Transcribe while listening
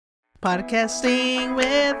Podcasting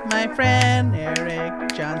with my friend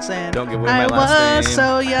Eric Johnson. Don't give away my last name. I was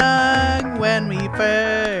so young when we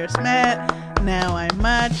first met. Now I'm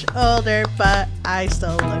much older, but I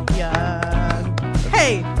still look young.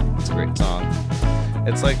 Hey! It's a great song.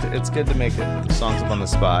 It's good to make songs up on the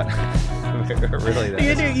spot. It really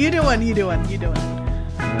does. You do one.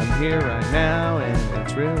 I'm here right now and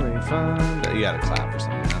it's really fun. You gotta clap or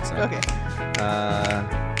something. That's it. Okay.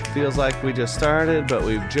 Feels like we just started, but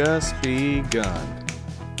we've just begun.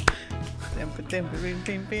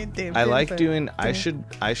 I like doing. I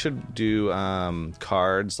should do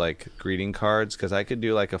cards, like greeting cards, because I could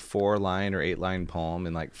do like a 4-line or 8-line poem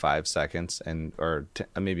in like 5 seconds or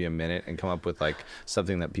maybe a minute, and come up with like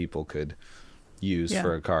something that people could use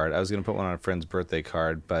for a card. I was gonna put one on a friend's birthday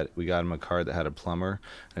card, but we got him a card that had a plumber,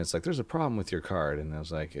 and it's like, there's a problem with your card, and I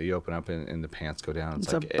was like, you open up and the pants go down.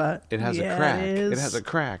 It's like it has a crack. It has a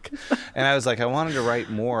crack. And I was like, I wanted to write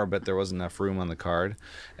more, but there wasn't enough room on the card,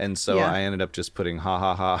 and so I ended up just putting ha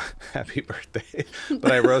ha ha happy birthday.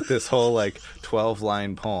 But I wrote this whole like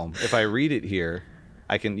 12-line poem. If I read it here,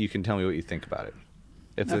 you can tell me what you think about it.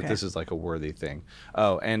 If this is like a worthy thing.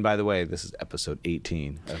 Oh, and by the way, this is episode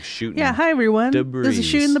 18 of Shooting. Yeah, hi everyone. Debris. This is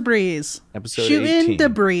Shooting the Breeze. Episode Shooting 18.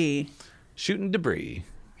 Debris. Shooting Debris.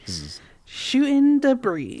 Shooting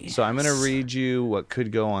Debris. So I'm going to read you what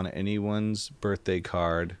could go on anyone's birthday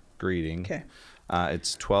card greeting. Okay.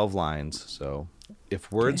 It's 12 lines. So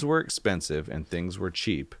if words were expensive and things were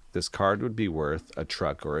cheap, this card would be worth a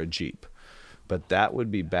truck or a Jeep. But that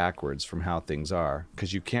would be backwards from how things are,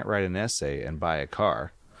 because you can't write an essay and buy a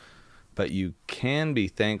car. But you can be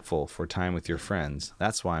thankful for time with your friends.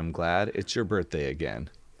 That's why I'm glad it's your birthday again.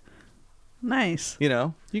 Nice. You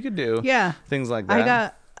know, you could do things like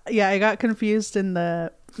that. I got confused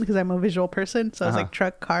because I'm a visual person, so I was like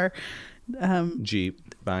truck, car,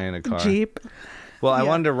 Jeep, buying a car. Jeep. Well, I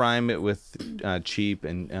wanted to rhyme it with cheap,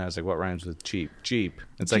 and I was like, what rhymes with cheap? Jeep.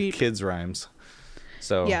 It's Jeep. like kids rhymes.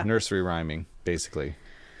 So nursery rhyming, basically.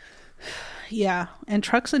 Yeah, and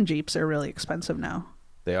trucks and Jeeps are really expensive now.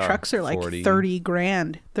 They are. Trucks are like 40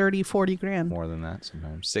 $40,000. More than that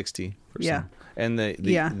sometimes. 60 for Yeah. some. And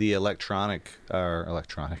the electronic, what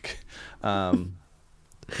do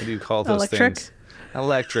you call those things?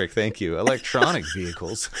 Electric, thank you. Electronic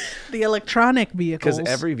vehicles. The electronic vehicles. Because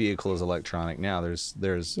every vehicle is electronic now.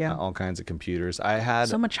 There's all kinds of computers. I had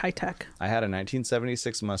so much high tech. I had a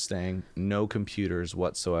 1976 Mustang, no computers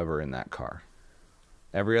whatsoever in that car.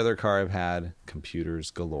 Every other car I've had, computers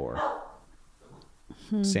galore.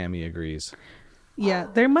 Sammy agrees. Yeah,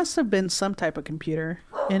 there must have been some type of computer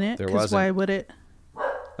in it. There wasn't. Because why would it?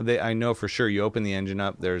 I know for sure. You open the engine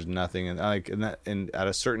up, there's nothing, and at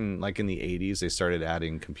a certain, like in the 80s, they started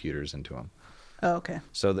adding computers into them. Oh, okay.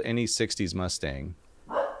 So any 60s Mustang,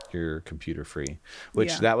 you're computer free.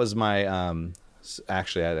 Which that was my.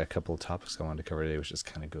 Actually, I had a couple of topics I wanted to cover today, which just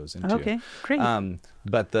kind of goes into. Okay, great.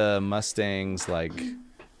 But the Mustangs, like.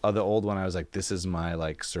 The old one, I was like, this is my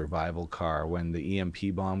like survival car when the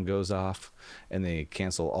EMP bomb goes off and they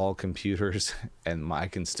cancel all computers, and I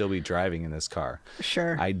can still be driving in this car.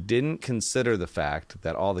 Sure. I didn't consider the fact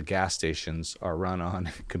that all the gas stations are run on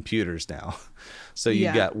computers now. So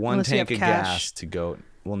you got one tank of gas to go.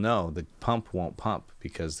 Well, no, the pump won't pump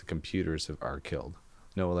because the computers are killed.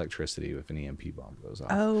 No electricity if an EMP bomb goes off.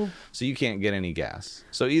 Oh. So you can't get any gas.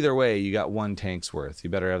 So either way, you got one tank's worth. You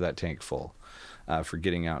better have that tank full. For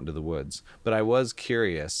getting out into the woods. But I was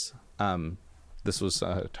curious. This was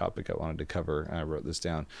a topic I wanted to cover, and I wrote this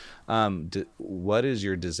down. What is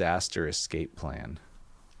your disaster escape plan?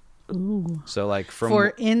 Ooh. So like for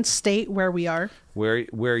in state where we are,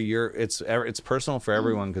 where you're, it's personal for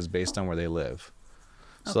everyone because based on where they live.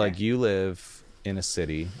 So like you live in a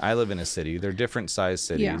city. I live in a city. They're different size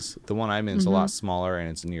cities. The one I'm in is a lot smaller, and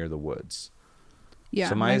it's near the woods. Yeah.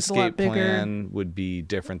 So my escape plan would be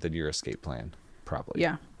different than your escape plan. Probably.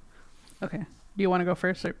 Yeah. Okay. Do you want to go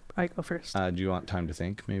first or I go first? Do you want time to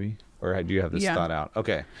think maybe? Or do you have this thought out?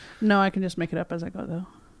 Okay. No, I can just make it up as I go though.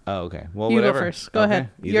 Oh, okay. Well, you whatever. Go first. Go ahead.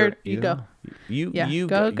 You go. You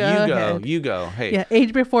go. Hey. Yeah,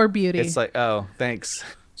 age before beauty. It's like, oh, thanks.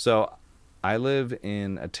 So I live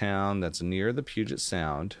in a town that's near the Puget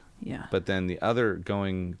Sound. Yeah. But then the other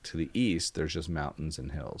going to the east, there's just mountains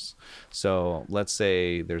and hills. So let's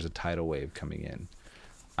say there's a tidal wave coming in.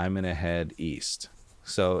 I'm going to head east.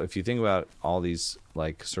 So if you think about all these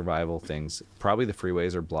like survival things, probably the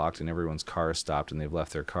freeways are blocked and everyone's car is stopped and they've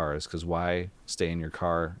left their cars, because why stay in your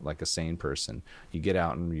car like a sane person? You get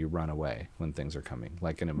out and you run away when things are coming,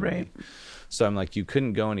 like in a movie. Right. So I'm like, you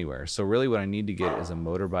couldn't go anywhere. So really what I need to get is a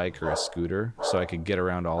motorbike or a scooter so I could get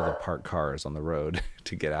around all the parked cars on the road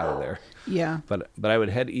to get out of there. Yeah. But I would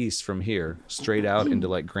head east from here straight out into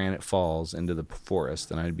like Granite Falls into the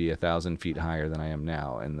forest, and I'd be 1,000 feet higher than I am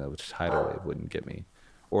now, and the tidal wave wouldn't get me,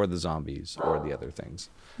 or the zombies, or the other things.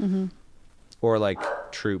 Mm-hmm. Or like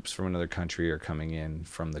troops from another country are coming in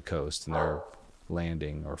from the coast and they're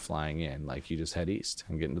landing or flying in. Like you just head east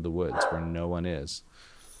and get into the woods where no one is.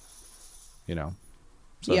 You know,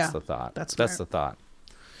 so that's the thought. That's the thought.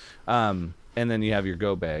 And then you have your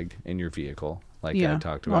go bag in your vehicle, like I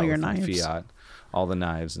talked about, all your with knives. Fiat, all the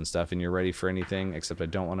knives and stuff, and you're ready for anything. Except I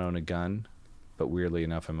don't want to own a gun, but weirdly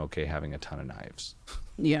enough, I'm okay having a ton of knives.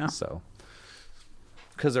 Yeah. So,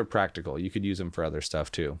 because they're practical, you could use them for other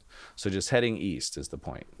stuff too. So just heading east is the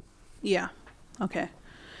point. Yeah. Okay.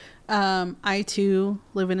 I too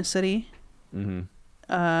live in a city.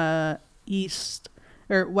 Mm-hmm. East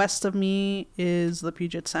or west of me is the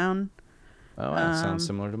Puget Sound. Oh, that sounds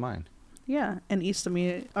similar to mine. Yeah, and east of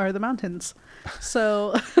me are the mountains.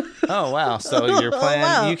 So. Oh wow! So your plan,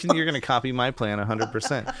 wow. you're going to copy my plan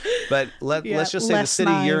 100%. But let's just say the less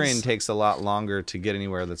city you're in knives. takes a lot longer to get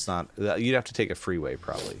anywhere. That's not. You'd have to take a freeway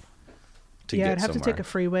probably. To get I'd have somewhere. to take a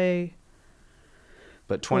freeway.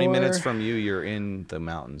 But 20 minutes or- from you, you're in the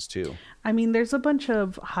mountains too. I mean, there's a bunch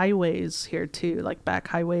of highways here too, like back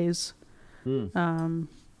highways.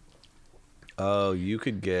 Oh, you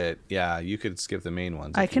could you could skip the main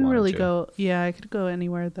ones. I if you can wanted really to. go. Yeah, I could go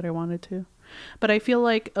anywhere that I wanted to. But I feel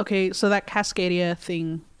like, okay, so that Cascadia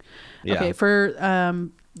thing. Yeah. Okay, for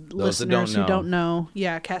Those that listeners don't who don't know,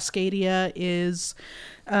 yeah, Cascadia is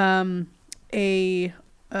a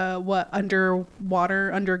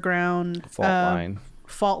underground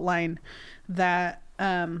fault line that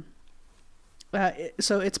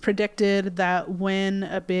so it's predicted that when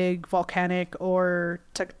a big volcanic or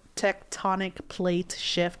tectonic plate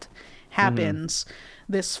shift happens,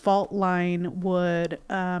 this fault line would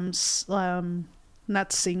not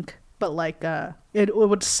sink, but like it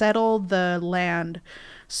would settle the land,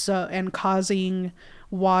 so and causing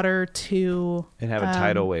water to And have a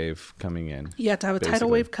tidal wave coming in. Yeah, to have a tidal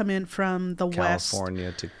basically. wave come in from the west.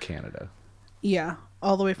 California to Canada. Yeah,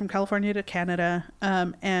 all the way from California to Canada.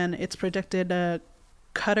 And it's predicted to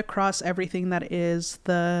cut across everything that is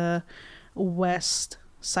the west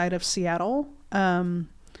side of Seattle.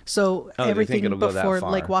 So Oh, they think everything it'll go that before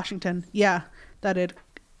far. Lake Washington. Yeah,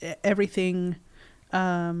 everything.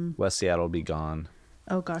 West Seattle will be gone.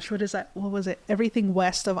 Oh gosh, what is that? What was it? Everything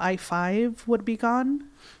west of I-5 would be gone.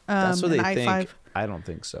 That's what they and think. I-5 I don't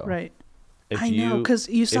think so. Right. If I know, because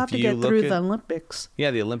you still if have to you get look through at- the Olympics.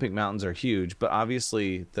 Yeah, the Olympic mountains are huge, but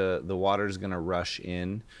obviously the water is going to rush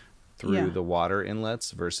in through the water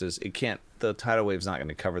inlets versus it can't. The tidal wave's not going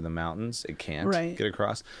to cover the mountains. It can't get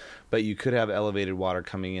across, but you could have elevated water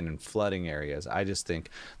coming in and flooding areas. I just think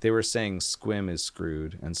they were saying Sequim is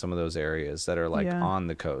screwed in some of those areas that are like on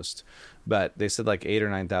the coast, but they said like 8,000 or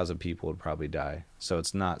 9,000 people would probably die. So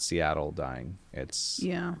it's not Seattle dying. It's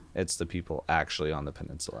the people actually on the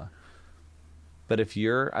peninsula. But if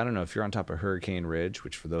you're, I don't know, if you're on top of Hurricane Ridge,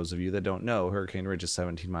 which for those of you that don't know, Hurricane Ridge is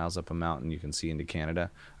 17 miles up a mountain. You can see into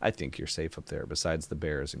Canada. I think you're safe up there besides the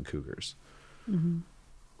bears and cougars. Mm-hmm.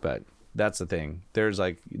 But that's the thing. There's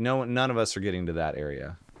like, none of us are getting to that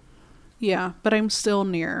area. Yeah, but I'm still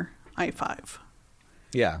near I-5.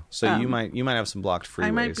 Yeah. So you might have some blocked freeways.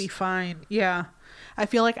 I might be fine. Yeah. I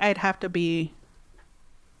feel like I'd have to be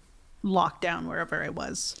locked down wherever I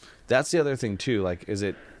was. That's the other thing too. Like,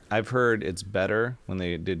 I've heard it's better when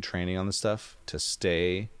they did training on the stuff to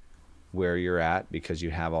stay where you're at because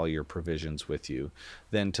you have all your provisions with you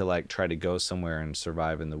than to like try to go somewhere and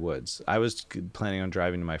survive in the woods. I was planning on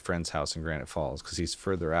driving to my friend's house in Granite Falls because he's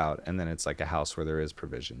further out, and then it's like a house where there is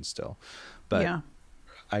provisions still. But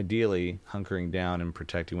ideally, hunkering down and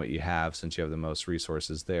protecting what you have, since you have the most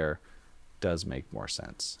resources there, does make more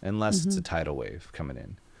sense, unless it's a tidal wave coming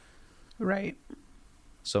in. Right.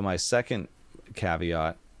 So my second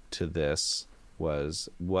caveat to this was,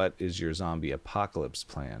 what is your zombie apocalypse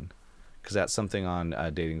plan? Because that's something on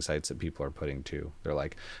dating sites that people are putting too. They're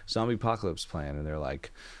like, zombie apocalypse plan, and they're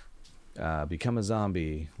like, become a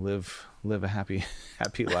zombie, live a happy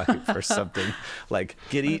life or something. Like,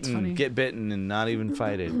 get eaten, funny. get bitten, and not even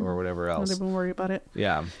fight it or whatever else. Don't even worry about it.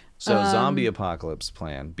 Yeah. So zombie apocalypse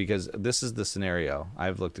plan, because this is the scenario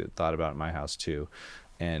I've thought about in my house too,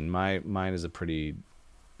 and mine is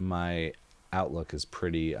my outlook is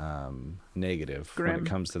pretty negative Grim. when it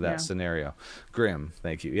comes to that scenario. Grim,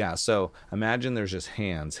 thank you. Yeah, so imagine there's just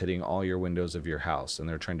hands hitting all your windows of your house, and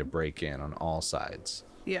they're trying to break in on all sides.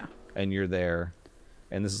 Yeah. And you're there,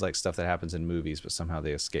 and this is like stuff that happens in movies, but somehow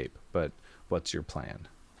they escape. But what's your plan?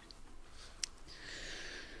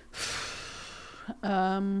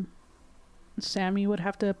 Sammy would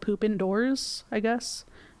have to poop indoors, I guess.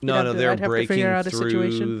 No, they're breaking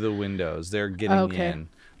through the windows. They're getting in.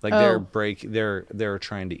 Like they're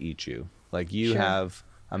trying to eat you. Like you have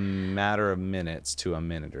a matter of minutes to a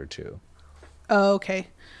minute or two. Oh, okay.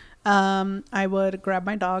 I would grab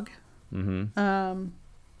my dog. Mm-hmm.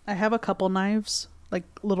 I have a couple knives, like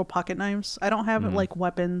little pocket knives. I don't have like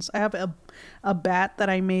weapons. I have a bat that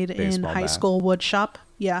I made in high school wood shop.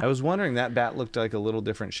 Yeah. I was wondering, that bat looked like a little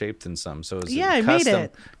different shape than some. So it was I made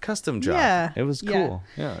it. Custom job. Yeah. It was cool.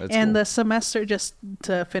 Yeah. It's and cool. the semester, just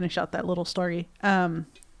to finish out that little story,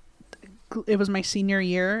 it was my senior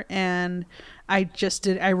year, and I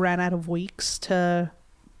ran out of weeks to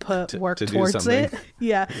put work towards it.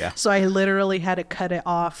 Yeah. So I literally had to cut it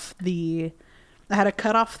off I had to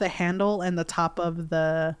cut off the handle and the top of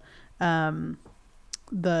the top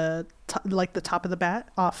of the bat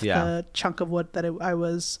off the chunk of wood that I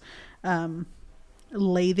was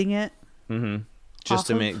lathing it. Mm-hmm. Just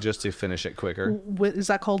to finish it quicker. Is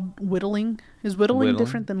that called whittling? Is whittling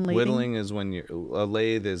different than lathing? Whittling is when a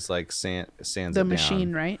lathe is like sands the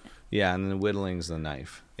machine, right? Yeah, and then whittling's the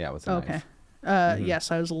knife. Yeah, with a knife. Okay.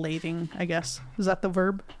 Yes, I was lathing, I guess. Is that the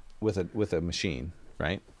verb? With a machine,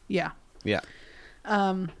 right? Yeah. Yeah.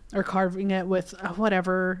 Or carving it with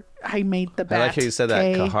whatever I made the bat. I like how you said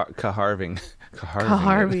that. Carving.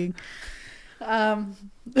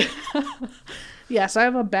 Yes, I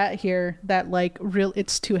have a bat here that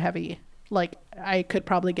it's too heavy. Like I could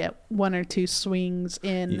probably get one or two swings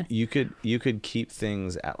in. You could keep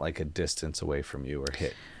things at like a distance away from you or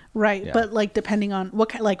hit. Right, yeah. But like depending on what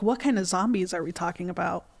kind of zombies are we talking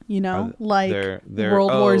about? You know, they're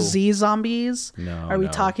World War Z zombies. No, are we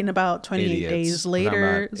talking about 28 Days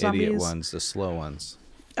Later zombies? Idiot ones, the slow ones.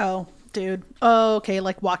 Oh, dude. Oh, okay,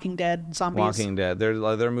 like Walking Dead zombies. Walking Dead.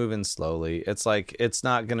 They're moving slowly. It's like it's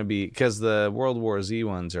not going to be, because the World War Z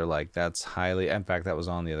ones are like, that's highly. In fact, that was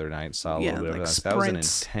on the other night. Saw a little bit of that. That was an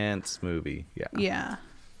intense movie. Yeah. Yeah.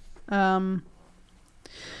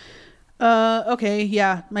 Okay.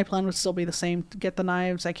 Yeah. My plan would still be the same. Get the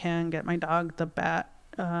knives. I can get my dog the bat.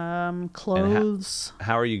 Clothes.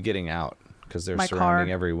 How are you getting out? Because they're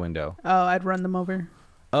surrounding every window. Oh, I'd run them over.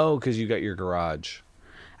 Oh, because you got your garage.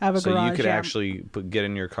 I have a garage. So you could actually get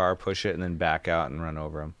in your car, push it, and then back out and run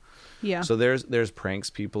over them. Yeah. So there's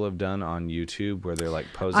pranks people have done on YouTube where they're like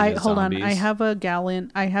posing as zombies. Hold on. I have a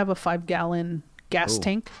 5-gallon gas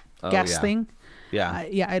tank. Thing. Yeah.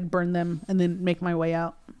 I'd burn them and then make my way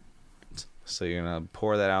out. So you're gonna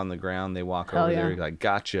pour that out on the ground. They walk over there, like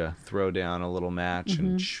gotcha. Throw down a little match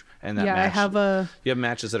and that match. You have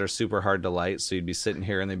matches that are super hard to light, so you'd be sitting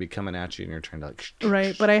here and they'd be coming at you, and you're trying to like.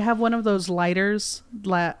 Right, but I have one of those lighters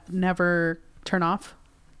that never turn off.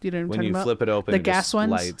 Do you know what I'm talking about? When you flip it open, the gas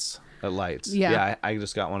ones. It lights. Yeah, I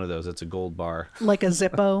just got one of those. It's a gold bar. Like a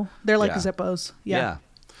Zippo. They're like Zippos. Yeah.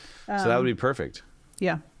 So that would be perfect.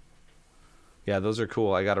 Yeah. Yeah, those are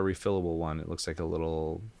cool. I got a refillable one. It looks like a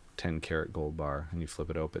little 10-karat gold bar, and you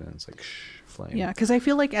flip it open and it's like flame. Yeah, because I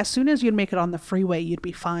feel like as soon as you'd make it on the freeway, you'd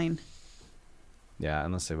be fine. Yeah,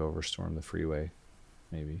 unless they've overstormed the freeway,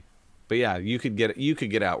 maybe. But yeah, you could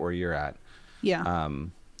get out where you're at. Yeah.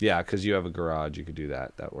 Yeah, because you have a garage, you could do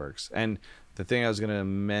that. That works. And the thing I was gonna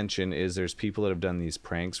mention is there's people that have done these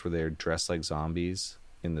pranks where they're dressed like zombies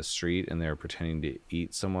in the street and they're pretending to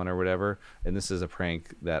eat someone or whatever. And this is a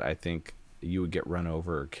prank that I think you would get run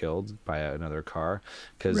over or killed by another car,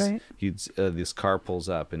 because this car pulls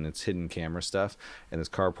up and it's hidden camera stuff, and this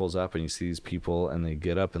car pulls up and you see these people and they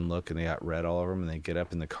get up and look and they got red all over them, and they get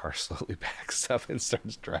up and the car slowly backs up and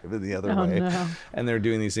starts driving the other way. No. And they're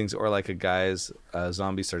doing these things, or like a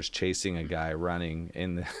zombie starts chasing a guy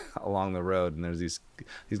running along the road, and there's these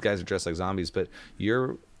guys are dressed like zombies. But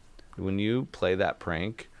when you play that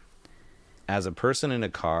prank as a person in a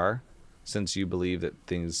car, since you believe that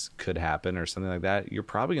things could happen or something like that, you're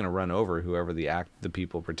probably going to run over whoever the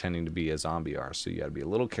people pretending to be a zombie are. So you got to be a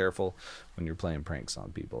little careful when you're playing pranks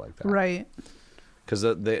on people like that. Right. Because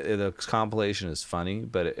the compilation is funny,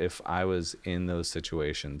 but if I was in those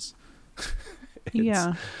situations,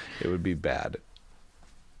 it would be bad.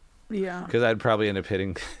 Yeah. Because I'd probably end up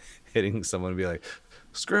hitting someone and be like,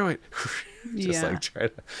 screw it. Just like try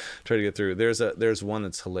to get through. There's one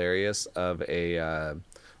that's hilarious of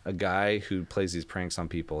a guy who plays these pranks on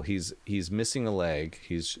people. He's missing a leg.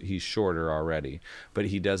 He's shorter already, but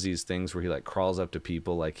he does these things where he like crawls up to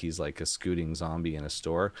people like he's like a scooting zombie in a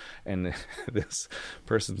store. And this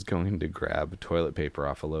person's going to grab toilet paper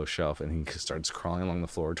off a low shelf, and he starts crawling along the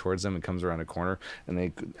floor towards them and comes around a corner,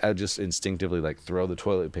 and I just instinctively like throw the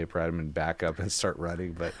toilet paper at him and back up and start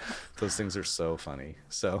running. But those things are so funny.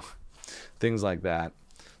 So things like that.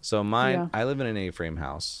 So I live in an A-frame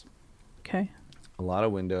house. Okay. A lot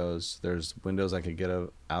of windows. There's windows I could get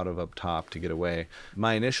out of up top to get away.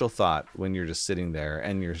 My initial thought when you're just sitting there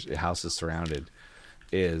and your house is surrounded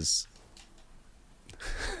is...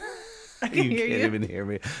 I can hear you. You can't even hear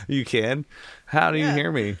me. You can? How do you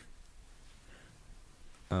hear me?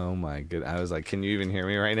 Oh my good. I was like, can you even hear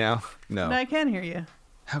me right now? No, I can hear you.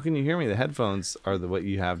 How can you hear me? The headphones are what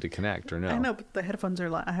you have to connect, or no? I know, but the headphones are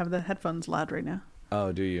loud. I have the headphones loud right now.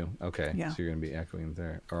 Oh, do you? Okay. Yeah. So you're going to be echoing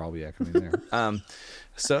there, or I'll be echoing there.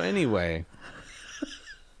 So anyway,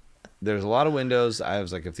 there's a lot of windows. I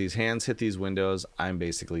was like, if these hands hit these windows, I'm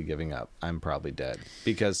basically giving up. I'm probably dead.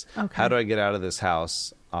 Because how do I get out of this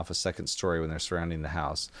house off a second story when they're surrounding the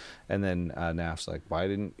house? And then Naf's like, why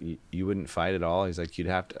didn't you wouldn't fight at all? He's like,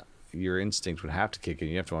 your instinct would have to kick in.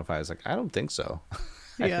 You have to want to fight. I was like, I don't think so.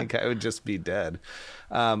 I think I would just be dead,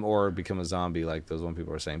 or become a zombie like those one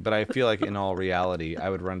people were saying. But I feel like in all reality,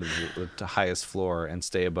 I would run to the highest floor and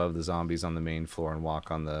stay above the zombies on the main floor and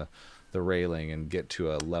walk on the railing and get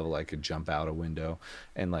to a level I could jump out a window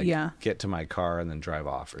and get to my car and then drive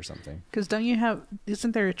off or something. Because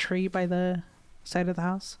isn't there a tree by the side of the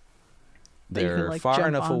house? They're far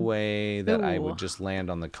enough away that I would just land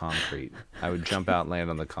on the concrete. I would jump out and land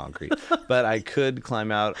on the concrete. But I could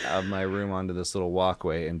climb out of my room onto this little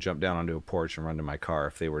walkway and jump down onto a porch and run to my car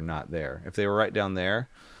if they were not there. If they were right down there,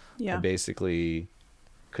 I basically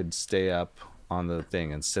could stay up on the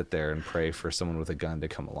thing and sit there and pray for someone with a gun to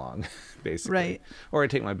come along, basically. Right. Or I'd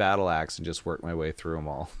take my battle axe and just work my way through them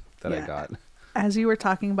all that I got. As you were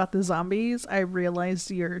talking about the zombies, I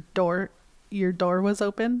realized your door was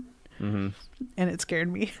open. Mm-hmm. And it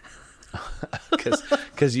scared me.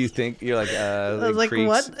 Because you think you're like, I was like,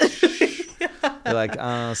 what? You're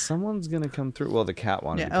like, someone's gonna come through. Well, the cat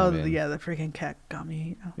wanted to come in. Yeah, the freaking cat got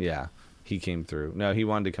me. Oh. Yeah, he came through. No, he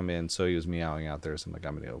wanted to come in, so he was meowing out there. So I'm like,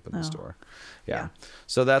 I'm gonna open this door. Yeah.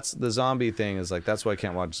 So that's the zombie thing. Is like that's why I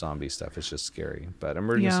can't watch zombie stuff. It's just scary. But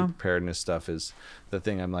emergency preparedness stuff is the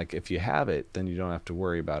thing. I'm like, if you have it, then you don't have to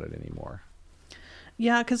worry about it anymore.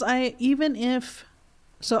 Yeah, because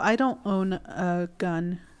So I don't own a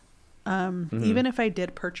gun. Even if I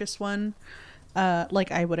did purchase one,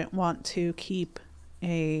 I wouldn't want to keep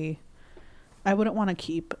bullets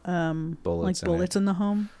in the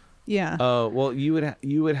home. Yeah. Oh, well, you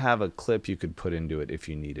would have a clip you could put into it if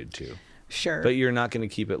you needed to. Sure. But you're not going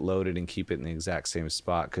to keep it loaded and keep it in the exact same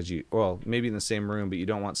spot because maybe in the same room, but you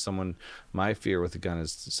don't want someone. My fear with a gun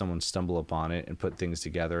is someone stumble upon it and put things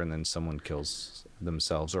together, and then someone kills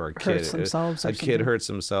themselves or a kid hurts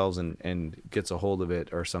themselves and gets a hold of it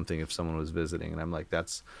or something if someone was visiting. And I'm like,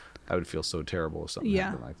 I would feel so terrible if something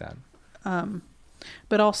happened like that.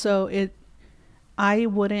 But also I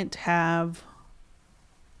wouldn't have.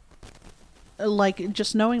 Like,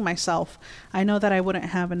 just knowing myself, I know that I wouldn't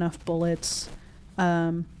have enough bullets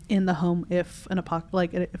in the home if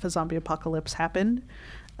if a zombie apocalypse happened.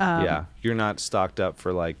 You're not stocked up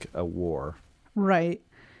for like a war, right?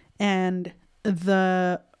 And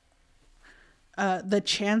the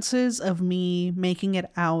chances of me making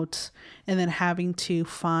it out and then having to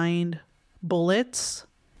find bullets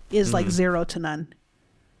is like 0 to none.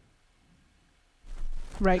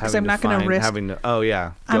 Right, because I'm not going to risk. I'm not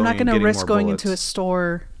going to risk going into a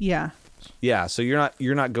store. Yeah. Yeah, so you're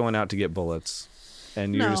not going out to get bullets,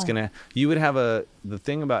 and you're just gonna. You would have the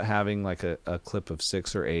thing about having like a clip of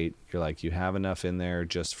 6 or 8. You're like you have enough in there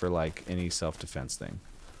just for like any self-defense thing.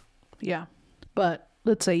 Yeah, but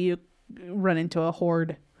let's say you run into a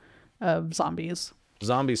horde of zombies.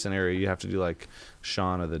 Zombie scenario, you have to do like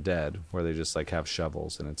Shaun of the Dead, where they just like have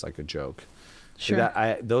shovels and it's like a joke. Sure.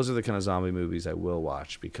 Those are the kind of zombie movies I will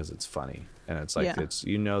watch because it's funny and it's like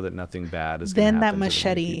that nothing bad is. Then that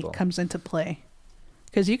machete comes into play,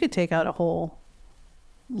 because you could take out a whole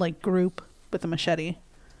like group with a machete.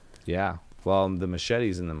 Yeah, well, the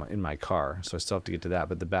machete's in my car, so I still have to get to that.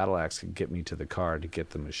 But the battle axe can get me to the car to get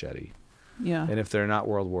the machete. Yeah. And if they're not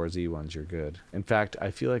World War Z ones, you're good. In fact, I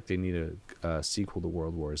feel like they need a sequel to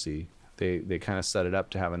World War Z. They kind of set it up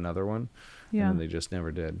to have another one, and then they just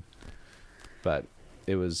never did. But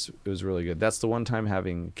it was really good. That's the one time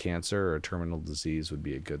having cancer or a terminal disease would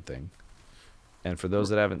be a good thing. And for those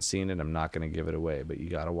that haven't seen it, I'm not going to give it away, but you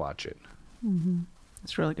got to watch it. Mm-hmm.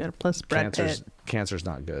 It's really good. Plus Brad Pitt. Cancer's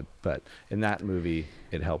not good, but in that movie,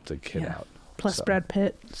 it helped a kid out. Plus Brad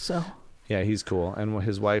Pitt. So. Yeah, he's cool. And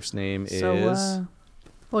his wife's name is.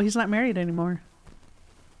 Well, he's not married anymore.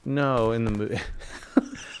 No, in the movie.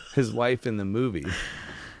 His wife in the movie.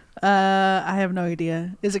 I have no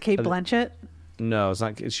idea. Is it Kate Blanchett? No, it's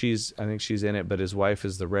not. I think she's in it, but his wife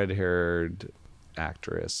is the red-haired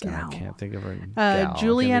actress, and I can't think of her.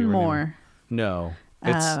 Julianne Moore. No,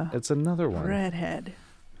 it's another one. Redhead.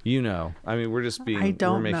 You know, I mean, we're just being.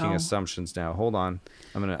 We're making assumptions now. Hold on,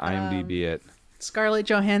 I'm gonna IMDb it. Scarlett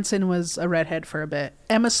Johansson was a redhead for a bit.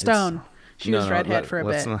 Emma Stone. She was redhead for a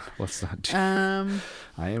bit. Let's not do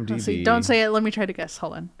IMDb. Let's see, don't say it. Let me try to guess.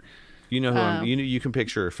 Hold on. You know who you can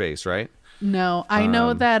picture her face, right? No, I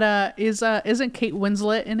know that isn't Kate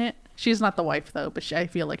Winslet in it? She's not the wife though, but I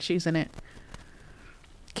feel like she's in it.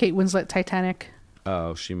 Kate Winslet, Titanic.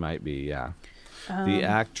 Oh, she might be. Yeah. The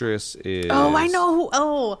actress is. Oh, I know who.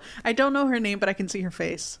 Oh, I don't know her name, but I can see her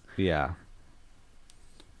face. Yeah.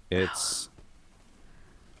 It's.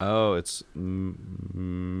 Oh, it's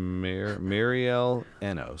Marielle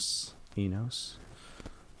Enos.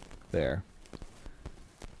 There.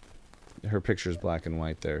 Her picture's black and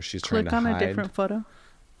white there. She's trying to hide. Click on a different photo.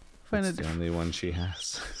 It's the only one she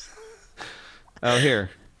has. Oh, here.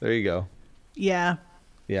 There you go. Yeah.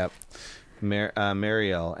 Yep.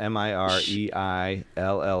 Marielle,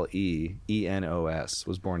 Mireillenos,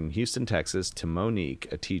 was born in Houston, Texas, to Monique,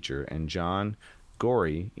 a teacher, and John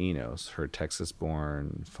Gory Enos, her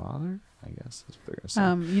Texas-born father, I guess that's what they're going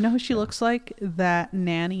to say. You know who she looks like? That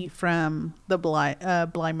nanny from the Bly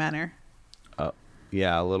Manor. Oh,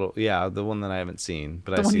 yeah, a little. Yeah, the one that I haven't seen,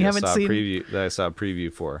 but I saw a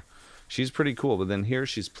preview for. She's pretty cool, but then here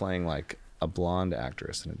she's playing like a blonde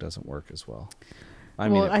actress, and it doesn't work as well.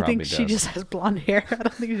 I think she just has blonde hair. I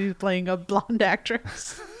don't think she's playing a blonde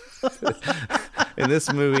actress. In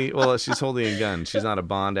this movie, well, she's holding a gun. She's not a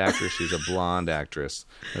Bond actress. She's a blonde actress.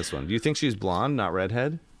 This one. Do you think she's blonde, not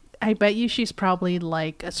redhead? I bet you she's probably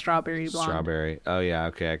like a strawberry blonde. Strawberry. Oh, yeah.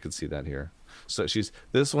 Okay. I could see that here. So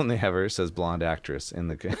this one they have her says blonde actress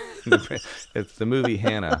in it's the movie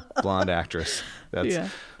Hannah, blonde actress.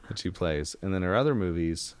 That's what she plays. And then her other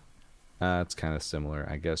movies, it's kind of similar.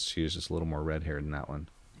 I guess she's just a little more red haired in that one.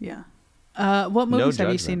 Yeah. What movies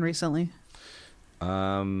have you seen recently?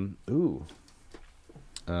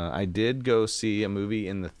 I did go see a movie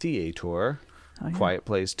in the theater, Quiet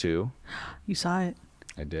Place 2. You saw it?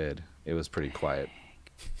 I did. It was pretty quiet.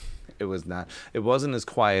 It wasn't as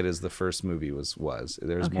quiet as the first movie was.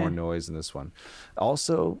 There's more noise in this one.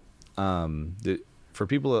 Also, for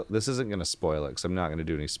people, this isn't going to spoil it because I'm not going to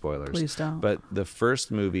do any spoilers. Please don't. But the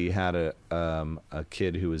first movie had a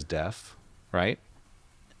kid who was deaf, right?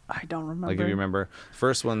 I don't remember. Like, if you remember,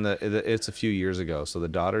 first one, it's a few years ago. So the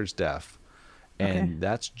daughter's deaf. And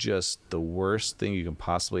that's just the worst thing you can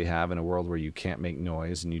possibly have in a world where you can't make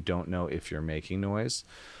noise and you don't know if you're making noise.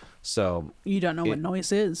 So you don't know what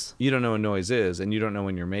noise is. You don't know what noise is, and you don't know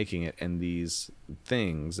when you're making it. And these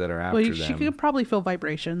things that are after them. She could probably feel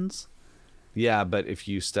vibrations. Yeah, but if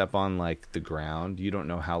you step on like the ground, you don't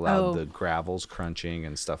know how loud the gravel's crunching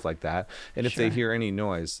and stuff like that. And if they hear any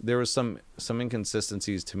noise, there was some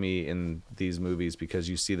inconsistencies to me in these movies because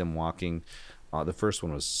you see them walking. The first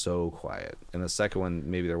one was so quiet, and the second one,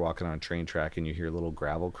 maybe they're walking on a train track and you hear little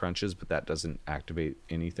gravel crunches, but that doesn't activate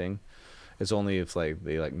anything. It's only if like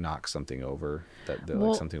they like knock something over that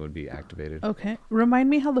like something would be activated. Okay, remind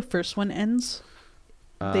me how the first one ends.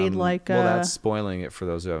 They well, that's spoiling it for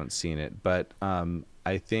those who haven't seen it, but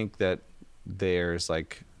I think that there's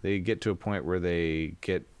like they get to a point where they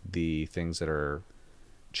get the things that are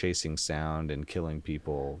chasing sound and killing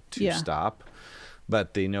people to stop.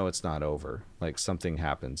 But they know it's not over. Like something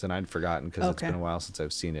happens, and I'd forgotten because it's been a while since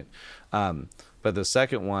I've seen it. But the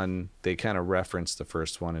second one, they kind of reference the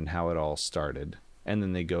first one and how it all started, and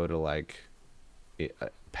then they go to like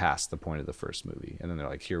past the point of the first movie, and then they're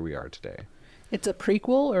like, "Here we are today." It's a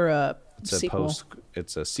prequel or a sequel?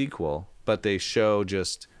 It's a sequel, but they show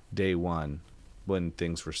just day one when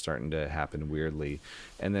things were starting to happen weirdly,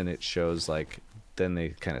 and then it shows like then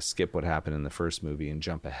they kind of skip what happened in the first movie and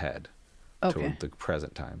jump ahead. To the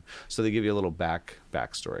present time. So they give you a little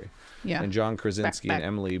backstory. Yeah. And John Krasinski and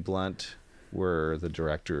Emily Blunt were the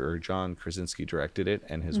director, or John Krasinski directed it,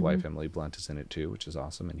 and his wife Emily Blunt is in it too, which is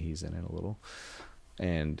awesome, and he's in it a little.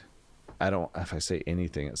 And if I say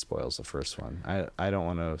anything, it spoils the first one. I don't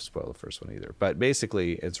want to spoil the first one either. But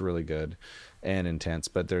basically, it's really good and intense.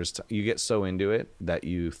 But you get so into it that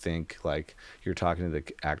you think like you're talking to the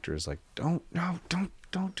actors like, don't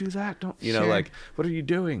do that. Don't, like, what are you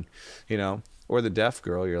doing? Or the deaf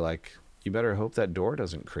girl, you're like, you better hope that door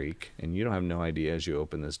doesn't creak, and you don't have no idea as you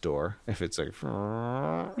open this door if it's like,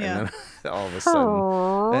 and then all of a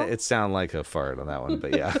sudden, it sounded like a fart on that one.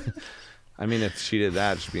 But yeah, I mean, if she did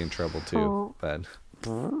that, she'd be in trouble too. But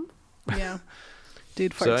yeah,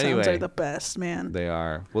 dude, fart sounds are the best, man. They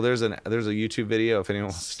are. Well, there's a YouTube video if anyone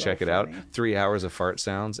wants to check it out. 3 hours of fart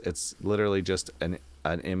sounds. It's literally just an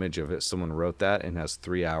image of it. Someone wrote that and has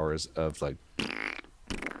 3 hours of like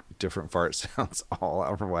different fart sounds all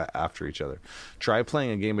after each other. Try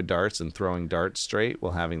playing a game of darts and throwing darts straight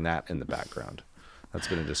while having that in the background. That's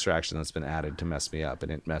been a distraction that's been added to mess me up,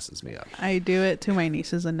 and it messes me up. I do it to my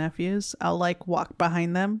nieces and nephews. I'll like walk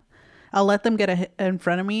behind them. I'll let them get in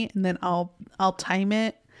front of me, and then I'll time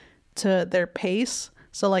it to their pace.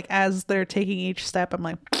 So like as they're taking each step, I'm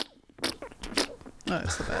like, oh,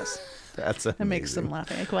 it's the best. That's amazing. It makes them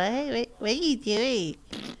laugh. Like, what are you doing?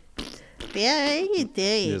 Yeah, what are you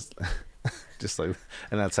doing? Just like,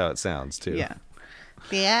 and that's how it sounds too. Yeah.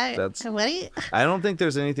 That's. What are you? I don't think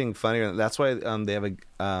there's anything funnier. That's why they have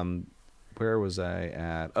a. Where was I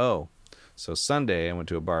at? Oh, so Sunday I went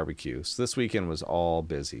to a barbecue. So this weekend was all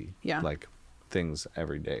busy. Yeah. Like things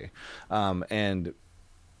every day, and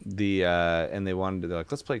they wanted to. They're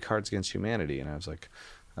like, let's play Cards Against Humanity, and I was like,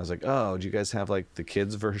 oh, do you guys have like the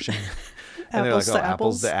kids version? And they're like, oh,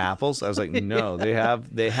 apples to apples. I was like, no, they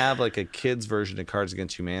have like a kids version of Cards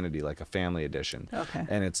Against Humanity, like a family edition. Okay.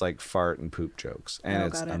 And it's like fart and poop jokes, and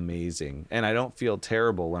it's amazing. And I don't feel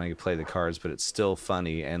terrible when I play the cards, but it's still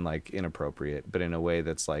funny and like inappropriate, but in a way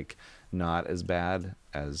that's like not as bad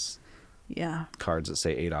as cards that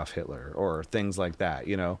say Adolf Hitler or things like that,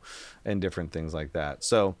 you know, and different things like that.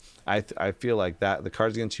 So I feel like that the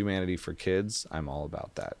Cards Against Humanity for kids, I'm all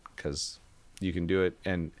about that, because you can do it,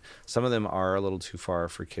 and some of them are a little too far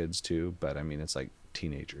for kids too, but I mean, it's like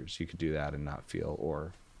teenagers, you could do that and not feel,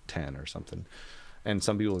 or 10 or something. And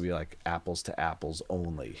some people will be like apples to apples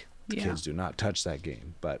only, kids do not touch that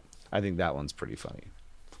game, but I think that one's pretty funny.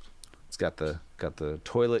 It's got the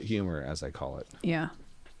toilet humor, as I call it. Yeah,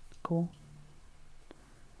 cool.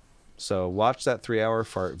 So watch that 3-hour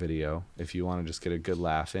fart video if you want to just get a good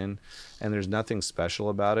laugh in. And there's nothing special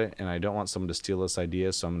about it, and I don't want someone to steal this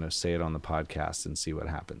idea, so I'm going to say it on the podcast and see what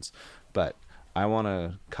happens. But I want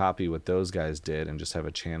to copy what those guys did and just have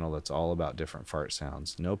a channel that's all about different fart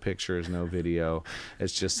sounds. No pictures, no video. It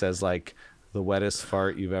just says like the wettest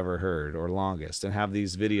fart you've ever heard or longest, and have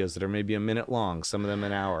these videos that are maybe a minute long, some of them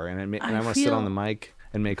an hour. And I want to sit on the mic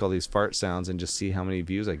and make all these fart sounds and just see how many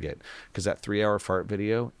views I get. Because that 3-hour fart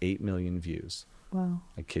video, 8 million views. Wow.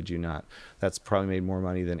 I kid you not. That's probably made more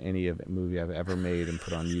money than any movie I've ever made and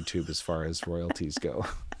put on YouTube as far as royalties go.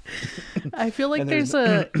 I feel like there's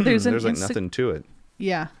like nothing to it.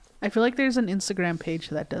 Yeah. I feel like there's an Instagram page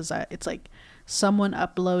that does that. It's like someone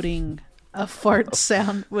uploading a fart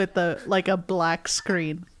sound with a black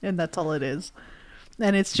screen, and that's all it is.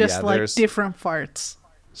 And it's just like different farts.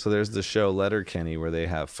 So there's the show Letterkenny where they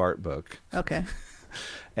have Fart Book. Okay.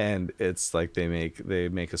 And it's like they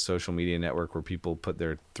make a social media network where people put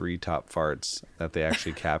their 3 top farts that they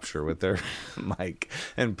actually capture with their mic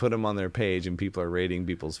and put them on their page, and people are rating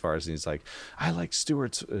people's farts. And he's like, I like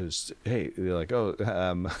Stuart's. Hey, they're like, oh,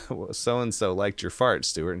 so and so liked your fart,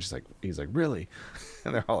 Stuart. And he's like, really?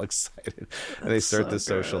 And they're all excited. And they start this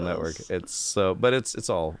social network. But it's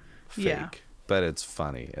all fake, but it's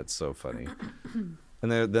funny. It's so funny.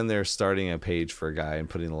 And then they're starting a page for a guy and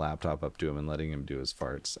putting the laptop up to him and letting him do his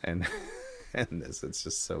farts. And it's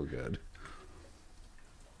just so good.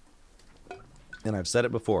 And I've said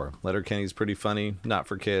it before, Letterkenny's pretty funny, not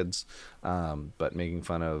for kids, but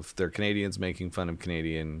they're Canadians making fun of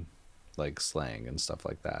Canadian like slang and stuff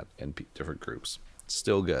like that, and different groups.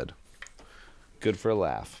 Still good for a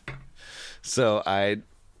laugh. So I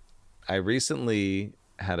recently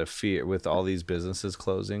had a fear with all these businesses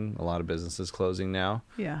closing, a lot of businesses closing now.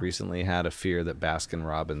 Yeah. Recently had a fear that Baskin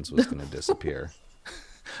Robbins was going to disappear.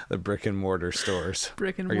 The brick and mortar stores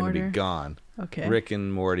are going to be gone. Okay. Rick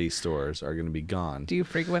and Morty stores are going to be gone. Do you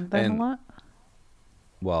frequent them a lot?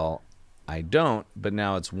 Well, I don't, but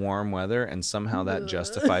now it's warm weather, and somehow that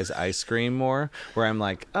justifies ice cream more, where I'm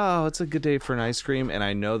like, oh, it's a good day for an ice cream, and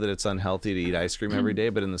I know that it's unhealthy to eat ice cream every day,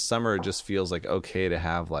 but in the summer it just feels like okay to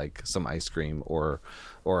have like some ice cream or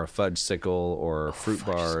a fudge-sicle or fruit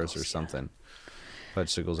bars or something.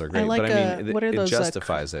 Fudge-sickles are great, but I mean, it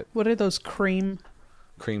justifies it. What are those creamsicles?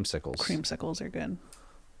 Creamsicles Are good.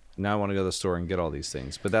 Now I want to go to the store and get all these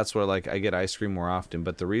things. But that's where like I get ice cream more often.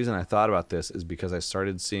 But the reason I thought about this is because I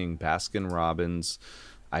started seeing Baskin Robbins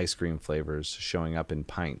ice cream flavors showing up in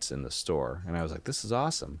pints in the store, and I was like, this is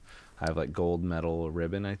awesome. I have like gold medal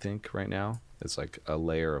ribbon, I think, right now. It's like a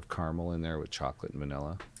layer of caramel in there with chocolate and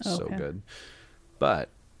vanilla. So good. But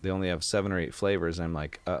they only have 7 or 8 flavors, and I'm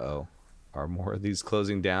like, uh-oh, are more of these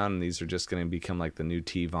closing down, and these are just going to become like the new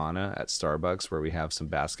Teavana at Starbucks, where we have some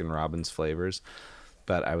Baskin-Robbins flavors.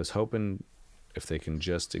 But I was hoping if they can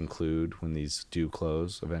just include, when these do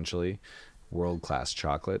close eventually, world-class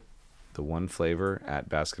chocolate. The one flavor at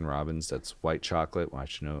Baskin-Robbins that's white chocolate,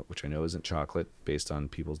 which I know isn't chocolate based on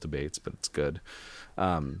people's debates, but it's good.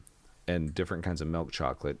 And different kinds of milk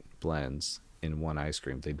chocolate blends in one ice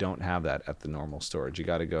cream. They don't have that at the normal storage. You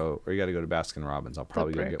got to go to Baskin-Robbins. I'll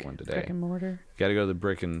probably go get one today. Brick and mortar. You got to go to the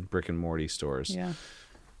brick and morty stores. Yeah,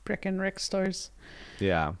 Brick and Rick stores.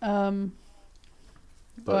 Yeah. I'm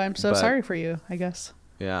so sorry for you, I guess.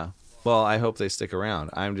 Yeah. Well, I hope they stick around.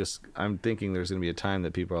 I'm thinking there's going to be a time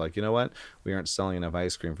that people are like, you know what? We aren't selling enough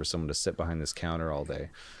ice cream for someone to sit behind this counter all day.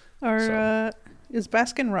 Is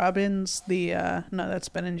Baskin-Robbins no, that's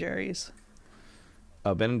Ben & Jerry's.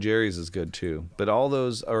 Ben & Jerry's is good too, but all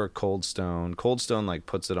those are Cold Stone. Cold Stone like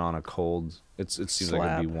puts it on a cold. It seems slab.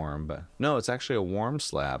 like it'd be warm, but no, it's actually a warm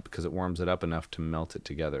slab because it warms it up enough to melt it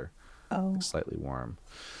together. Oh, like slightly warm.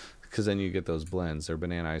 Because then you get those blends. Their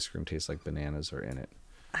banana ice cream tastes like bananas are in it.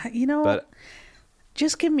 But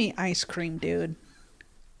just give me ice cream, dude.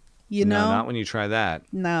 No, not when you try that.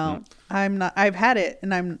 No, I'm not. I've had it,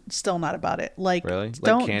 and I'm still not about it. Like, really?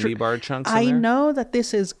 Like candy bar chunks in there? I know that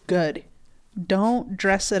this is good. Don't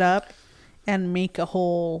dress it up and make a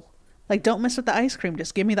whole... Like, don't mess with the ice cream.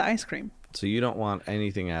 Just give me the ice cream. So you don't want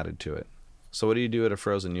anything added to it. So what do you do at a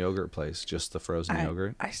frozen yogurt place? Just the frozen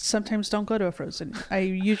yogurt? I sometimes don't go to a frozen. I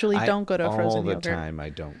usually don't go to a frozen yogurt. All the time I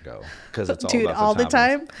don't go because it's all Dude, about the all the toppings.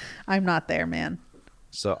 time? I'm not there, man.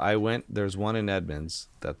 So I went. There's one in Edmonds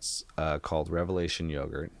that's called Revelation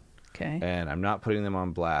Yogurt. Okay. And I'm not putting them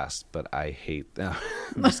on blast, but I hate them.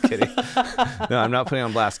 I'm just kidding. No, I'm not putting it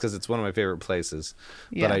on blast because it's one of my favorite places.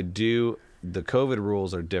 Yeah. But I do. The COVID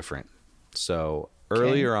rules are different. So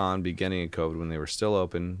earlier on, beginning of COVID, when they were still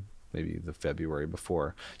open, maybe the February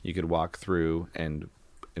before, you could walk through and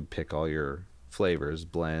pick all your flavors,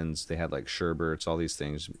 blends. They had like sherbets, all these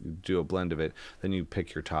things. You do a blend of it, then you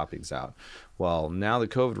pick your toppings out. Well, now the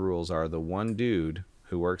COVID rules are the one dude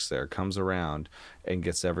who works there comes around and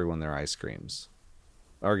gets everyone their ice creams,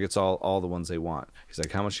 or gets all the ones they want. He's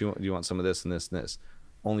like, how much do you want some of this and this and this?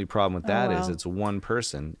 Only problem with that is it's one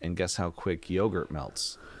person, and guess how quick yogurt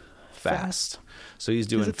melts? Fast. So he's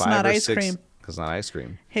doing 5 or 6. Cream. Because it's not ice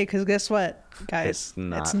cream. Hey, because guess what, guys?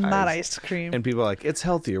 It's not ice cream. And people are like, it's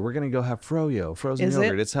healthier. We're going to go have frozen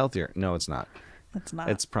yogurt. It's healthier. No, it's not. It's not.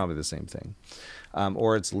 It's probably the same thing.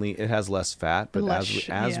 Or it's lean. It has less fat. But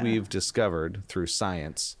as we've discovered through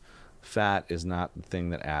science, fat is not the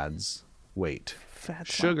thing that adds weight.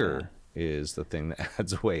 Sugar is the thing that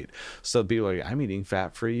adds weight. So people are like, I'm eating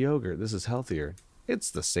fat-free yogurt. This is healthier.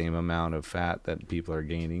 It's the same amount of fat that people are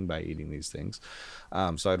gaining by eating these things.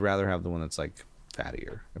 So I'd rather have the one that's like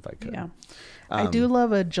fattier if I could. Yeah. I do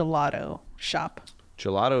love a gelato shop.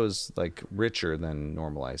 Gelato is like richer than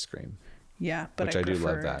normal ice cream. Yeah, but which I do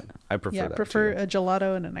love that. I prefer that. I prefer a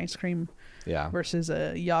gelato and an ice cream. Yeah. Versus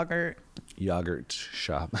a yogurt. Yogurt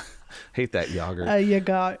shop. Hate that yogurt.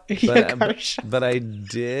 But I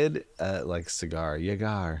did like cigar.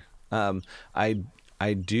 Yagar.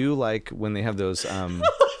 I do like when they have those.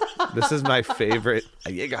 This is my favorite.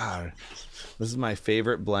 Yagar. This is my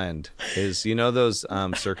favorite blend. Is those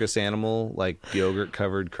circus animal like yogurt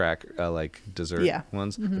covered like dessert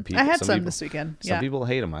ones. Mm-hmm. I had some this weekend. Some people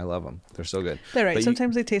hate them. I love them. They're so good. They're right. But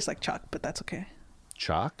sometimes they taste like chalk, but that's okay.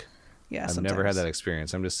 Chalk? Yeah, I've never had that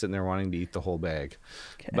experience. I'm just sitting there wanting to eat the whole bag.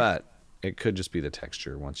 Okay. But it could just be the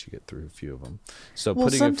texture once you get through a few of them. So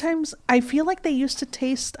sometimes I feel like they used to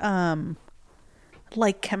taste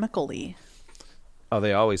like chemically. Oh,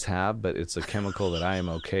 they always have, but it's a chemical that I am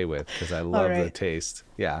okay with because I love the taste.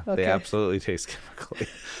 Yeah, They absolutely taste chemically.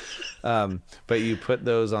 But you put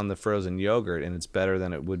those on the frozen yogurt and it's better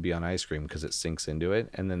than it would be on ice cream because it sinks into it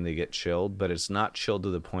and then they get chilled, but it's not chilled to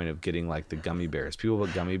the point of getting like the gummy bears. People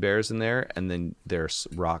put gummy bears in there and then they're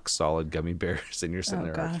rock solid gummy bears and you're sitting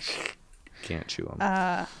there like, can't chew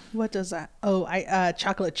them. What does that?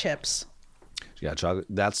 Chocolate chips. Yeah, chocolate.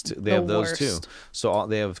 They The have those too. worst. So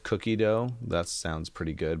they have cookie dough. That sounds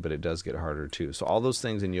pretty good, but it does get harder too. So all those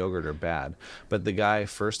things in yogurt are bad. But the guy,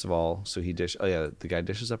 first of all, the guy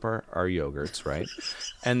dishes up our yogurts, right?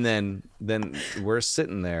 And then we're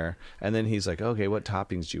sitting there, and then he's like, okay, what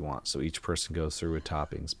toppings do you want? So each person goes through with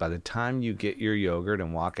toppings. By the time you get your yogurt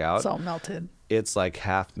and walk out, It's all melted. it's like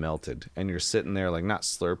half melted, and you're sitting there like not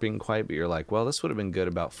slurping quite, but you're like, well, this would have been good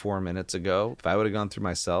about 4 minutes ago. If I would have gone through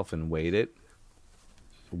myself and weighed it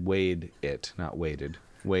with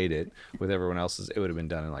everyone else's, it would have been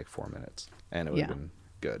done in like 4 minutes, and it would have been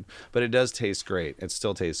good. But it does taste great. It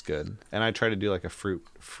still tastes good. And I try to do like a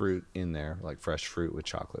fruit in there, like fresh fruit with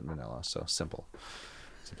chocolate and vanilla. So simple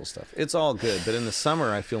stuff. It's all good. But in the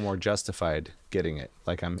summer, I feel more justified getting it.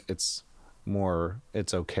 Like it's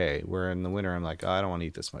okay. Where in the winter, I'm like, oh, I don't want to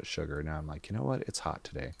eat this much sugar. Now I'm like, you know what? It's hot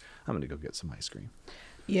today. I'm going to go get some ice cream.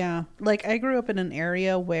 Yeah. Like I grew up in an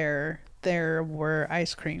area where there were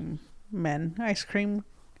ice cream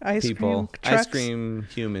People, trucks. ice cream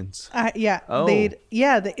humans. Yeah. Oh.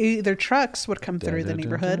 Their trucks would come through the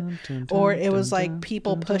neighborhood, or it was like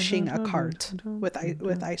people pushing a cart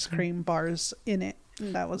with ice cream bars in it.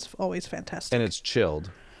 And that was always fantastic. And it's chilled,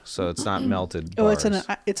 so it's not melted Oh, bars.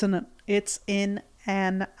 it's in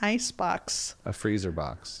an ice box. A freezer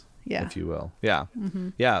box, Yeah. if you will. Yeah.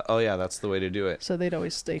 Yeah. Oh, yeah. That's the way to do it. So they'd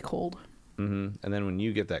always stay cold. And then when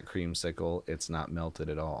you get that creamsicle, it's not melted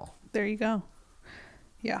at all. There you go.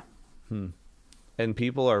 Yeah. And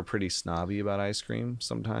people are pretty snobby about ice cream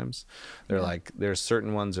sometimes. They're like, there's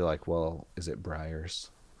certain ones are like, well, is it Breyers?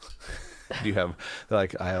 They're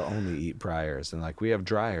like, I only eat Breyers. And like, we have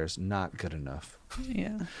Dryers, not good enough.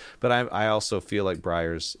 Yeah. But I also feel like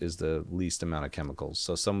Breyers is the least amount of chemicals.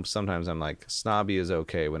 So sometimes I'm like, snobby is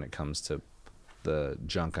okay when it comes to the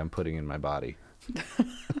junk I'm putting in my body.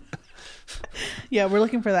 Yeah, we're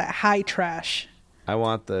looking for that high trash. I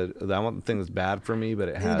want the thing that's bad for me, but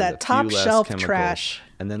it has That a top few less shelf chemicals. trash.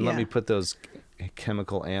 And then let Yeah. me put those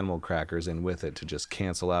chemical animal crackers in with it to just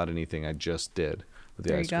cancel out anything I just did with the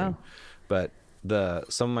There you ice cream. go. But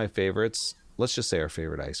some of my favorites, let's just say our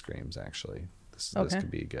favorite ice creams. Actually, this Okay.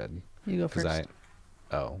 could be good. You go first.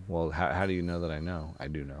 How do you know that I know? I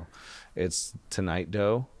do know. It's Tonight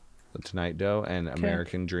Dough. The Tonight Dough and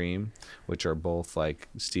American Dream, which are both like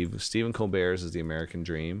Stephen Colbert's is the American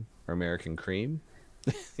Dream or American Cream.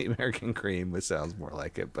 The American Cream, which sounds more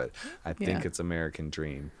like it, but I think it's American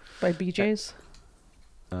Dream. By BJ's?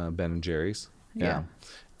 Ben and Jerry's. Yeah.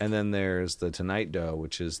 And then there's the Tonight Dough,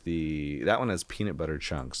 which is that one has peanut butter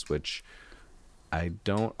chunks, which I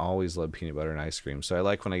don't always love peanut butter and ice cream. So I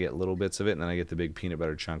like when I get little bits of it and then I get the big peanut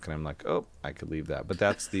butter chunk and I'm like, oh, I could leave that. But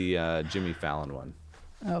that's the Jimmy Fallon one.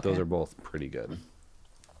 Okay. Those are both pretty good.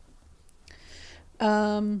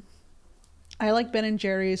 I like Ben and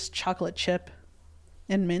Jerry's chocolate chip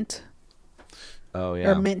and mint. Oh, yeah.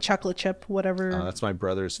 Or mint chocolate chip, whatever. That's my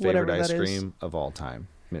brother's favorite whatever ice that is. cream of all time.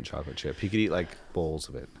 Mint chocolate chip. He could eat like bowls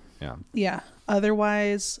of it. Yeah. Yeah.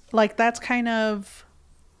 Otherwise, like that's kind of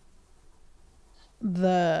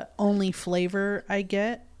the only flavor I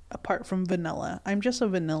get apart from vanilla. I'm just a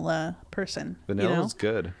vanilla person. Vanilla's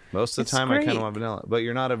good. Most of the It's time I kind great. of want vanilla. But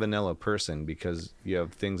you're not a vanilla person because you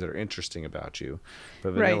have things that are interesting about you.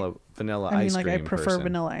 But Right. vanilla I mean, ice like cream I prefer person.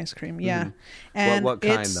 vanilla ice cream. Yeah. And What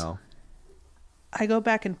kind it's- though? I go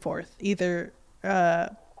back and forth. Either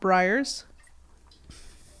Breyers.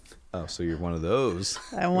 Oh, so you're one of those.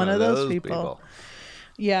 I'm one of those people.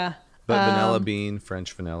 Yeah. But vanilla bean,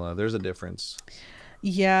 French vanilla, there's a difference.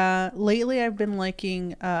 Yeah, lately I've been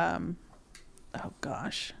liking oh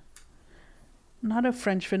gosh. Not a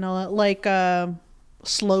French vanilla, like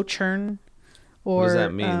slow churn or What does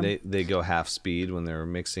that mean? They go half speed when they're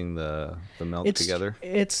mixing the milk together?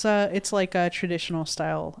 It's like a traditional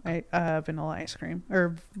style vanilla ice cream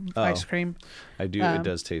or ice cream. I do. It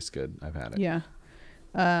does taste good. I've had it. Yeah.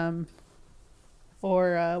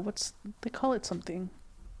 Or they call it something.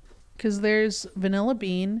 Cuz there's vanilla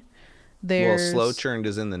bean. There's Slow churned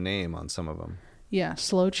is in the name on some of them. Yeah,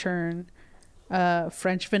 slow churn,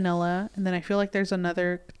 French vanilla, and then I feel like there's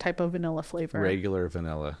another type of vanilla flavor. Regular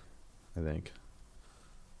vanilla, I think.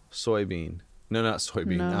 Soybean. No, not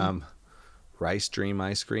soybean. No. Rice Dream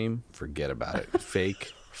ice cream. Forget about it.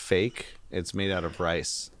 Fake. It's made out of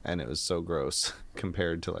rice, and it was so gross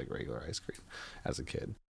compared to like regular ice cream as a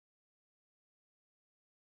kid.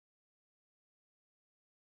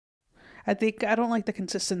 I think I don't like the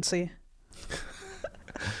consistency.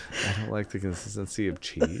 I don't like the consistency of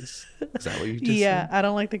cheese. Is that what you just Yeah, said? I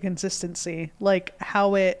don't like the consistency. Like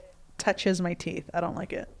how it touches my teeth. I don't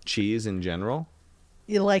like it. Cheese in general?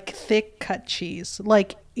 You like thick cut cheese.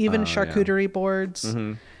 Like even Oh, yeah. charcuterie boards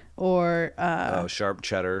or sharp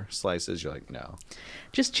cheddar slices. You're like, no.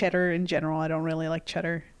 Just cheddar in general. I don't really like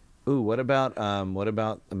cheddar. Ooh, what about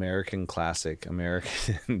American classic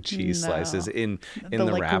American cheese slices in the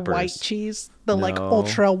like wrappers? White cheese, like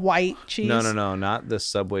ultra white cheese. No, not the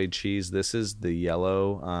Subway cheese. This is the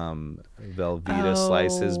yellow Velveeta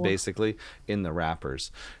slices, basically in the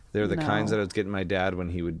wrappers. They're the kinds that I was getting my dad when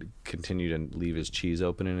he would continue to leave his cheese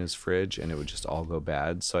open in his fridge, and it would just all go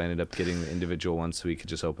bad. So I ended up getting the individual ones so he could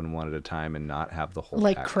just open one at a time and not have the whole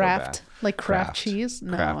like pack Kraft, go bad. Kraft cheese.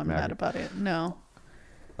 No, Kraft I'm not about it. No.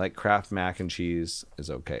 Like Kraft mac and cheese is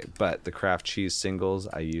okay, but the Kraft cheese singles,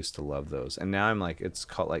 I used to love those, and now I'm like, it's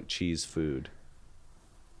called like cheese food.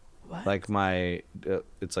 What? Like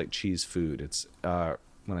it's like cheese food. It's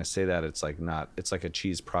when I say that, it's like not. It's like a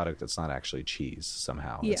cheese product that's not actually cheese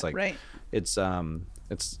somehow. Yeah, it's like, right. It's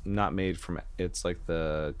not made from. It's like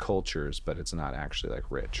the cultures, but it's not actually like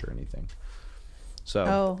rich or anything.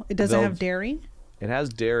 So it doesn't have dairy. It has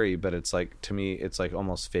dairy, but it's like, to me, it's like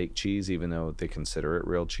almost fake cheese, even though they consider it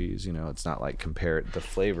real cheese. You know, it's not like the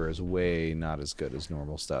flavor is way not as good as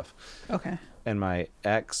normal stuff. Okay. And my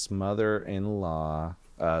ex-mother-in-law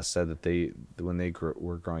said that when they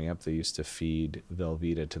were growing up, they used to feed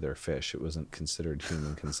Velveeta to their fish. It wasn't considered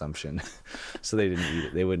human consumption. So they didn't eat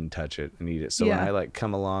it. They wouldn't touch it and eat it. So when I like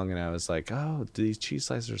come along and I was like, oh, these cheese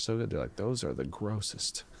slices are so good. They're like, those are the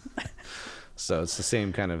grossest. So it's the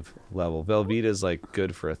same kind of level. Velveeta is like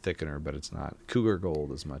good for a thickener, but it's not. Cougar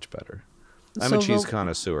Gold is much better. I'm a cheese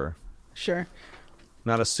connoisseur. Sure.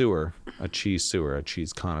 Not a sewer, a cheese sewer, a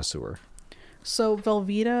cheese connoisseur. So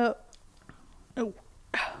Velveeta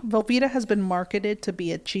has been marketed to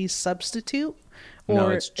be a cheese substitute, or no,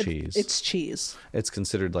 it's cheese. It's cheese. It's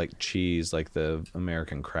considered like cheese, like the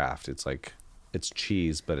American Kraft. It's like, it's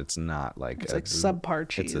cheese, but it's not like it's like subpar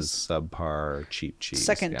cheese. It's a subpar cheap cheese.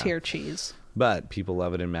 Second tier cheese. But people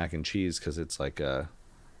love it in mac and cheese because it's like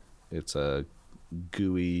it's a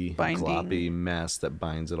gooey, gloppy mess that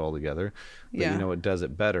binds it all together. But you know what does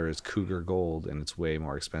it better is Cougar Gold, and it's way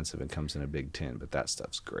more expensive and comes in a big tin, but that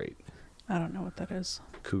stuff's great. I don't know what that is.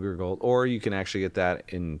 Cougar Gold. Or you can actually get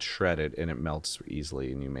that and shred it, and it melts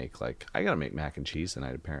easily, and you make I gotta make mac and cheese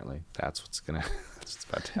tonight, apparently. That's what's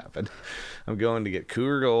about to happen. I'm going to get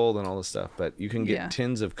Cougar Gold and all this stuff, but you can get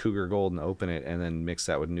tins of Cougar Gold and open it and then mix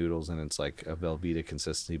that with noodles, and it's like a Velveeta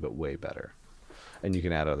consistency, but way better. And you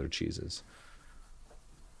can add other cheeses.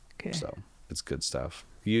 Okay. So it's good stuff.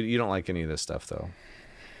 You don't like any of this stuff, though?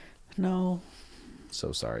 No.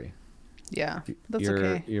 So sorry. Yeah, that's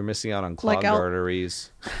okay. You're missing out on clogged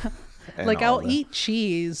arteries. Like I'll eat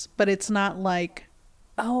cheese, but it's not like,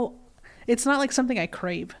 it's not like something I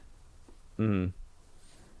crave. Mm-hmm.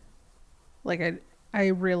 Like I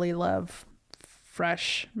really love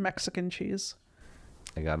fresh Mexican cheese.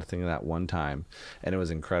 I got a thing of that one time, and it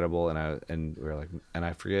was incredible. And we were like, and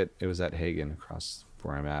I forget, it was at Hagen across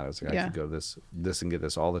where I'm at. I was like, I could go this and get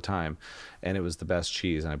this all the time, and it was the best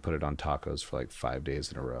cheese. And I put it on tacos for like 5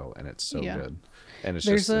 days in a row, and it's so good. And it's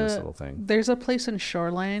just this little thing. There's a place in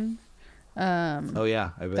Shoreline. Oh yeah,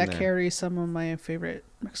 I've been there. That carries some of my favorite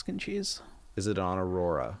Mexican cheese. Is it on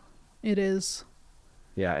Aurora? It is.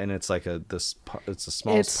 Yeah, and it's like it's the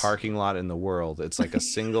smallest parking lot in the world. It's like a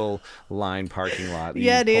single line parking lot that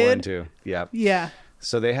you pull into. Yep. Yeah.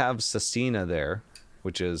 So they have cecina there,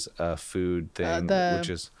 which is a food thing,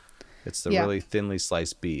 it's the really thinly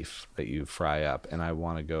sliced beef that you fry up, and I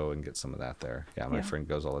want to go and get some of that there. Yeah, my friend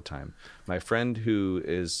goes all the time. My friend who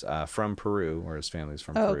is from Peru, or his family's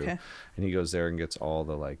from Peru, and he goes there and gets all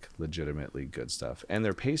the like legitimately good stuff. And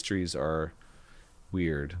their pastries are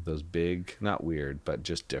weird. Those big, not weird, but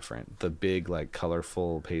just different. The big, like,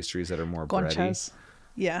 colorful pastries that are more bready. Conchas.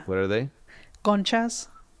 Yeah. What are they? Conchas.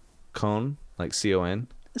 Con? Like C-O-N?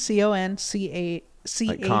 C-O-N-C-A-C-H-A-S.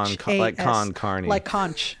 Like con carne. Like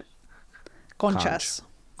conch. Conchas.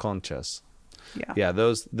 Conchas. Yeah. Yeah,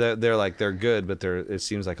 those, they're good, but it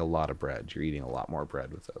seems like a lot of bread. You're eating a lot more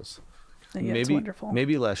bread with those. Yeah, it's wonderful.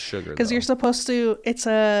 Maybe less sugar, because you're supposed to, it's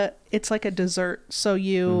like a dessert. So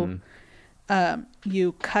you...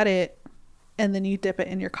 you cut it and then you dip it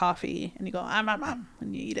in your coffee and you go and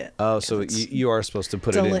you eat it. Oh, so you are supposed to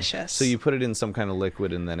put delicious. It in. So you put it in some kind of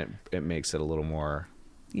liquid, and then it makes it a little more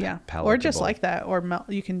palatable. Or just like that, or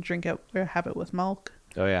you can drink it or have it with milk.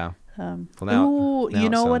 Oh yeah. Well, now you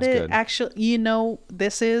know what it good. Actually,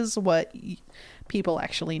 this is what people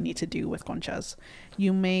actually need to do with conchas.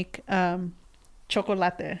 You make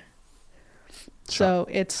chocolate. So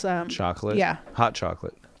it's chocolate. Yeah. Hot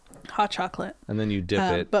chocolate. Hot chocolate, and then you dip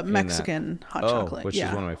it, but Mexican hot chocolate, which is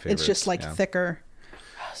one of my favorites. It's just like thicker.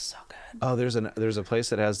 Oh, so good. Oh, there's a place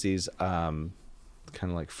that has these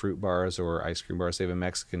kind of like fruit bars or ice cream bars. They have a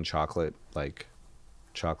Mexican chocolate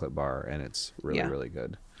bar, and it's really really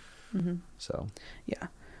good. So yeah,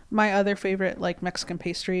 my other favorite like Mexican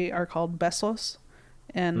pastry are called besos,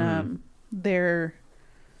 and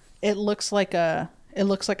it looks like a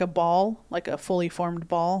ball, like a fully formed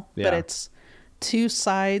ball, but it's two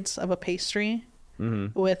sides of a pastry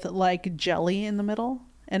with like jelly in the middle,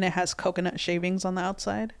 and it has coconut shavings on the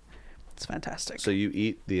outside. It's fantastic. So you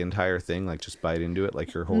eat the entire thing, like just bite into it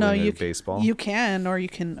like you're holding a baseball? You can, or you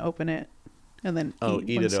can open it and then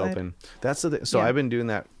eat it open. That's the thing. So I've been doing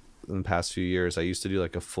that in the past few years. I used to do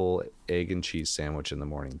like a full egg and cheese sandwich in the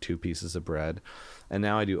morning, 2 pieces of bread. And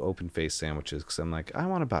now I do open face sandwiches because I'm like, I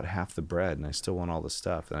want about half the bread and I still want all the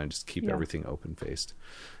stuff. And I just keep everything open faced.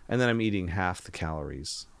 And then I'm eating half the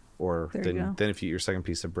calories. Or then if you eat your second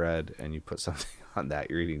piece of bread and you put something on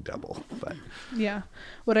that, you're eating double. But yeah,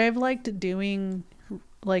 what I've liked doing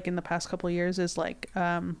like in the past couple of years is like,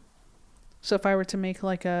 so if I were to make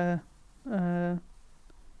like a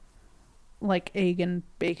like egg and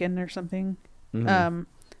bacon or something,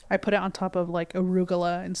 I put it on top of like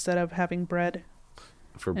arugula instead of having bread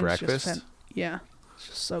for breakfast. It's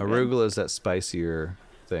just so arugula good. Is that spicier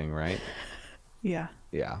thing, right? Yeah.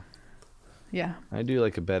 I do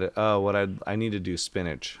like a bit of I need to do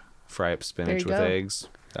spinach, fry up spinach with eggs.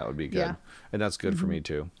 That would be good. And that's good for me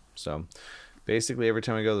too. So basically every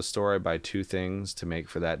time I go to the store I buy 2 things to make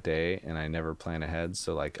for that day, and I never plan ahead.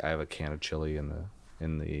 So like I have a can of chili and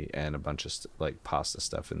a bunch of like pasta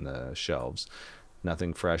stuff in the shelves,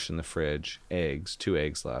 nothing fresh in the fridge, 2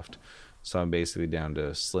 eggs left. So I'm basically down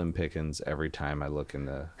to slim pickings every time I look in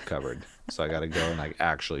the cupboard. So I got to go and like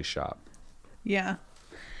actually shop. Yeah.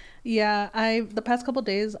 The past couple of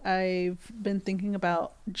days I've been thinking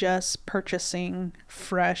about just purchasing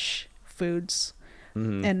fresh foods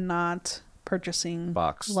and not purchasing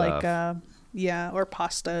box like stuff. Or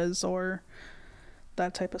pastas or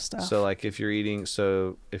that type of stuff. So like if you're eating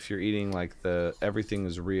like everything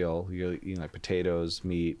is real, you're eating like potatoes,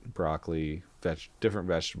 meat, broccoli, different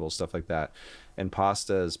vegetables, stuff like that. And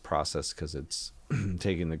pasta is processed because it's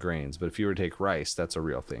taking the grains. But if you were to take rice, that's a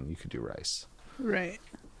real thing. You could do rice. Right.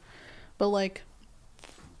 But like,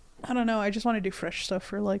 I don't know. I just want to do fresh stuff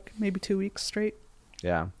for like maybe 2 weeks straight.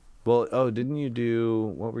 Yeah. Well, what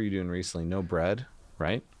were you doing recently? No bread,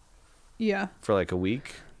 right? Yeah. For like a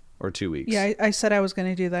week or 2 weeks? Yeah, I said I was going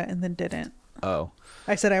to do that and then didn't. Oh.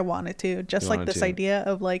 I said I wanted to. Just like this idea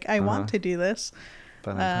of like, I want to do this.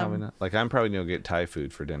 But I'm probably not. Like, I'm probably going to get Thai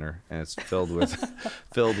food for dinner, and it's filled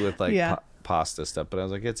with like pasta stuff. But I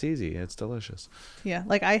was like, it's easy. It's delicious. Yeah.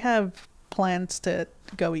 Like, I have plans to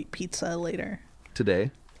go eat pizza later.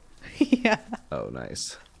 Today? Yeah. Oh,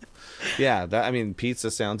 nice. Yeah, pizza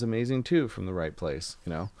sounds amazing too from the right place,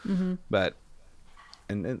 But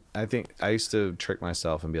and I think I used to trick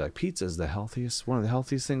myself and be like, pizza is one of the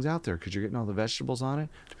healthiest things out there because you're getting all the vegetables on it.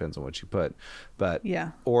 Depends on what you put, but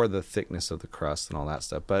or the thickness of the crust and all that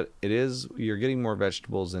stuff. But you're getting more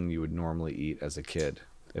vegetables than you would normally eat as a kid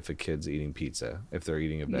if a kid's eating pizza, if they're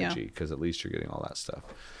eating a veggie, because at least you're getting all that stuff.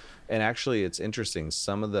 And actually, it's interesting.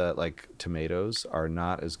 Some of the like tomatoes are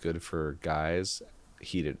not as good for guys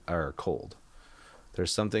heated or cold.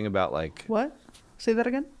 There's something about like what? Say that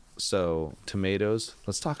again. So tomatoes.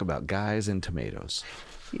 Let's talk about guys and tomatoes.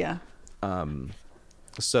 Yeah.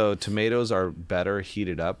 So tomatoes are better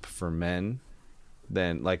heated up for men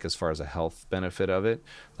than like as far as a health benefit of it,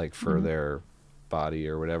 like for their body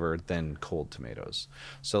or whatever, than cold tomatoes.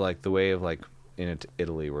 So like the way of like in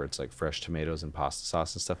Italy where it's like fresh tomatoes and pasta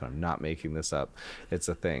sauce and stuff, and I'm not making this up, it's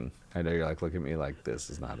a thing. I know you're like looking at me like this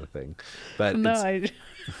is not a thing, but no, I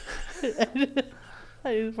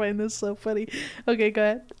just find this so funny. Okay, go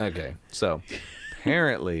ahead. Okay, so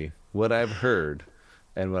apparently what I've heard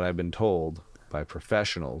and what I've been told by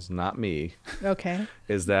professionals, not me,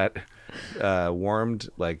 is that warmed,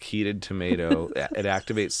 like heated tomato, it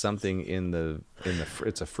activates something in the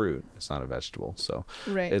it's a fruit, it's not a vegetable, so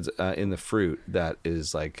it's in the fruit that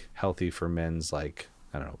is like healthy for men's, like,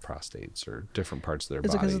 I don't know, prostates or different parts of their body.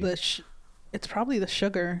 Is it because of it's probably the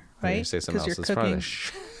sugar, right? You say something else. It's probably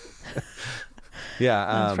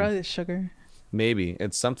yeah, it's probably the sugar. Maybe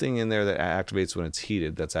it's something in there that activates when it's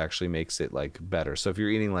heated that's actually makes it like better. So if you're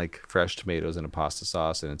eating like fresh tomatoes in a pasta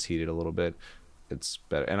sauce and it's heated a little bit, it's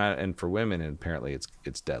better. And for women, apparently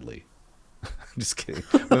it's deadly. I'm just kidding.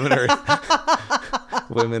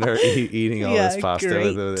 Women are eating all this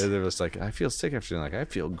pasta. They're just like, I feel sick after doing, like, I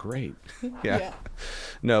feel great. Yeah.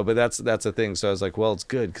 No, but that's a thing. So I was like, well, it's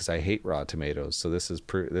good because I hate raw tomatoes. So this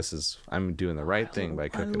is I'm doing the right thing by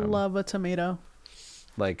cooking them. I love a tomato.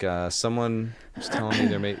 Like someone was telling me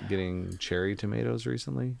they're getting cherry tomatoes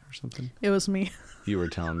recently or something. It was me. You were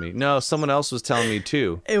telling me. No, someone else was telling me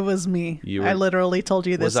too. It was me. I literally told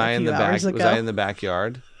you this a few hours ago. Was I in the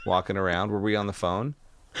backyard walking around? Were we on the phone?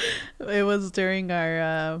 It was during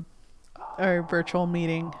our virtual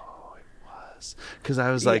meeting. Because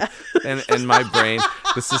I was like, and my brain,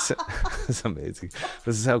 this is amazing.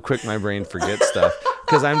 This is how quick my brain forgets stuff.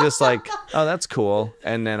 Because I'm just like, oh, that's cool,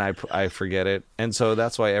 and then I forget it, and so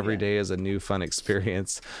that's why every day is a new fun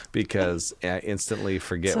experience, because I instantly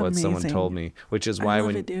forget what someone told me. Which is why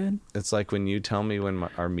it's like when you tell me when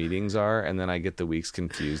our meetings are, and then I get the weeks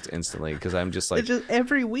confused instantly, because I'm just like, it's just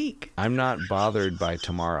every week. I'm not bothered by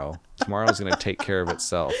tomorrow. Tomorrow's gonna take care of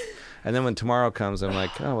itself. And then when tomorrow comes, I'm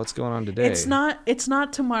like, oh, what's going on today? It's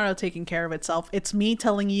not tomorrow taking care of itself. It's me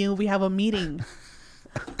telling you we have a meeting.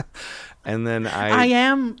 And then I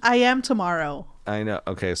am tomorrow. I know.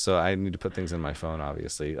 Okay, so I need to put things in my phone,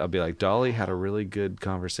 obviously. I'll be like, Dolly had a really good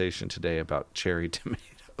conversation today about cherry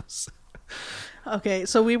tomatoes. Okay,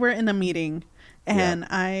 so we were in a meeting, and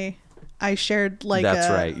I shared like that's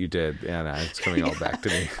right, you did. Yeah, no, it's coming all back to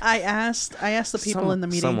me. I asked the people in the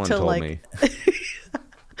meeting someone to told like me.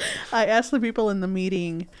 I asked the people in the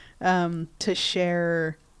meeting to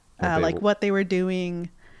share what they were doing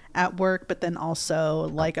at work, but then also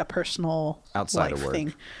like a personal outside life of work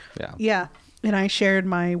thing. Yeah. And I shared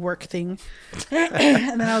my work thing,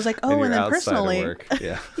 and then I was like, oh, and then personally,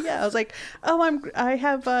 yeah, I was like, oh, I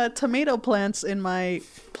have tomato plants in my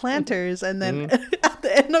planters, and then at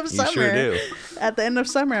the end of summer, you sure do. At the end of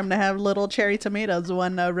summer, I'm gonna have little cherry tomatoes,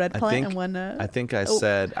 one red plant and one. I think I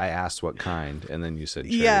said I asked what kind, and then you said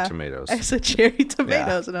cherry tomatoes. I said cherry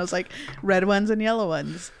tomatoes, and I was like red ones and yellow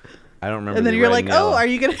ones. I don't remember. And then you're like, oh, are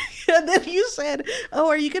you gonna? And then you said, oh,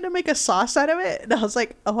 are you gonna make a sauce out of it? And I was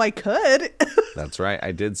like, oh, I could. That's right.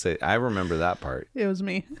 I did say. I remember that part. It was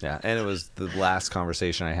me. Yeah, and it was the last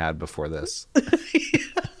conversation I had before this.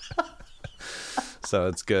 So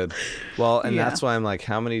it's good. Well, and that's why I'm like,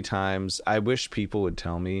 how many times? I wish people would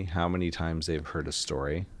tell me how many times they've heard a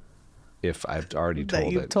story, if I've already told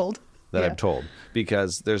that you've told. I've told,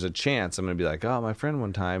 because there's a chance I'm going to be like, oh, my friend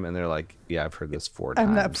one time, and they're like, yeah, I've heard this 4 times.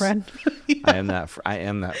 I'm that friend. I am that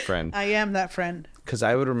friend. I am that friend. Because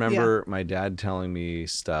I would remember my dad telling me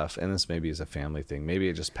stuff, and this maybe is a family thing. Maybe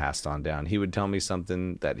it just passed on down. He would tell me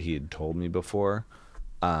something that he had told me before,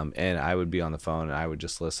 and I would be on the phone, and I would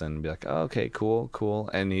just listen and be like, oh, okay, cool.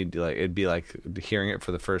 And it'd be like hearing it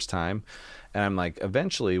for the first time. And I'm like,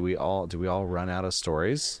 eventually do we all run out of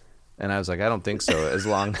stories? And I was like, I don't think so. As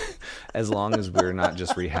long as we're not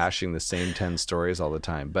just rehashing the same 10 stories all the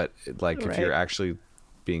time. But like, if you're actually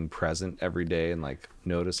being present every day and like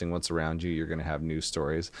noticing what's around you, you're going to have new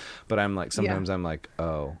stories. But I'm like, sometimes I'm like,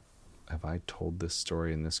 oh, have I told this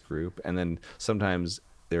story in this group? And then sometimes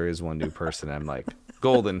there is one new person. I'm like,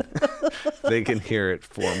 golden. They can hear it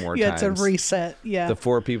 4 more times. Yeah, it's a reset. Yeah. The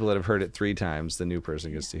 4 people that have heard it 3 times, the new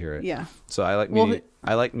person gets to hear it. Yeah. So I like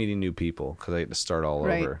meeting new people, because I get to start all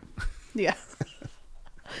over. Yeah.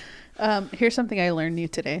 Here's something I learned new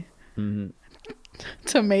today. Mm-hmm.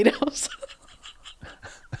 Tomatoes.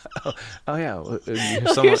 Oh yeah.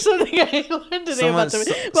 Here's something I learned today about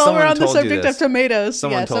tomatoes. Well, we're on the subject of tomatoes.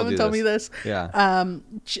 Someone told me this.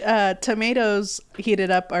 Yeah. Tomatoes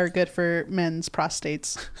heated up are good for men's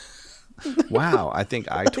prostates. Wow. I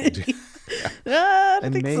think I told you.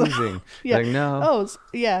 Amazing. So. Yeah. Like, no. Oh,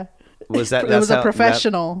 yeah. Was that? It was a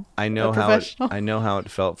professional. I know how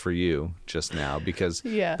it felt for you just now, because.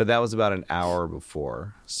 Yeah. But that was about an hour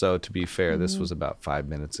before. So to be fair, this was about 5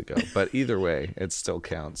 minutes ago. But either way, it still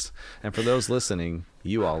counts. And for those listening,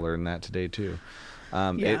 you all learned that today too.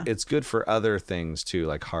 It's good for other things too,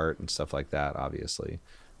 like heart and stuff like that. Obviously.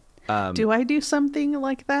 Do I do something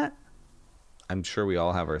like that? I'm sure we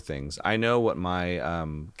all have our things. I know what my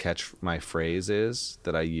my phrase is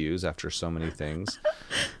that I use after so many things.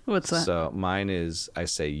 What's that? So mine is, I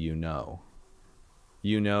say, you know.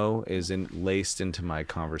 You know is laced into my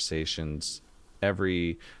conversations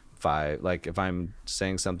every 5. Like if I'm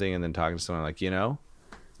saying something and then talking to someone, like, you know,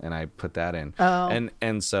 and I put that in. Oh.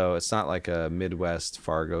 And so it's not like a Midwest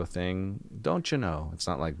Fargo thing. Don't you know? It's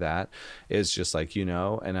not like that. It's just like, you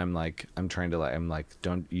know, and I'm like,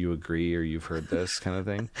 don't you agree, or you've heard this kind of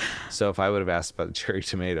thing. So if I would have asked about the cherry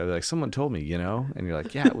tomato, I'd be like, someone told me, you know, and you're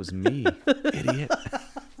like, yeah, it was me, idiot.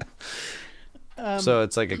 So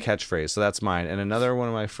it's like a catchphrase. So that's mine. And another one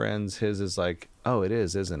of my friends, his is like, oh, it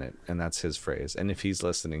is, isn't it? And that's his phrase. And if he's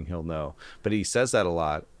listening, he'll know. But he says that a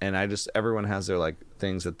lot. And everyone has their like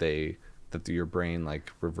things that your brain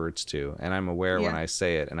like reverts to. And I'm aware when I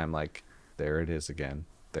say it, and I'm like, there it is again.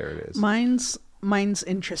 There it is. Mine's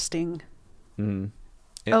interesting. Mm-hmm.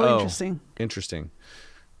 Oh, interesting. Interesting.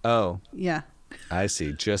 Oh, yeah. I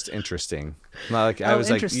see. Just interesting. Not like I was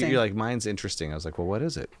like, you're like, mine's interesting. I was like, well, what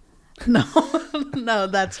is it? No, no,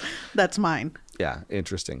 that's mine. Yeah,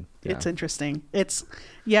 interesting. Yeah. It's interesting. It's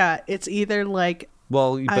either like,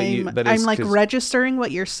 well, I'm like registering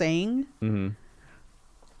what you're saying,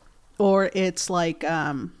 or it's like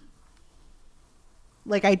I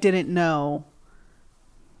didn't know,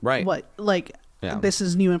 right? What this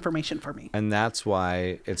is new information for me, and that's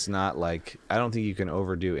why it's not like, I don't think you can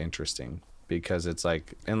overdo interesting, because it's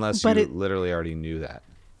like, unless you literally already knew that.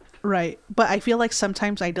 Right. But I feel like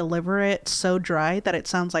sometimes I deliver it so dry that it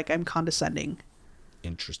sounds like I'm condescending.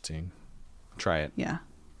 Interesting. Try it. Yeah.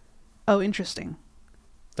 Oh, interesting.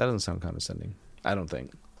 That doesn't sound condescending, I don't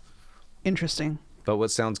think. Interesting. But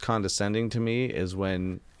what sounds condescending to me is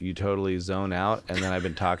when you totally zone out, and then I've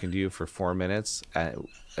been talking to you for 4 minutes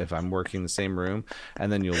if I'm working in the same room,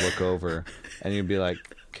 and then you'll look over and you'll be like,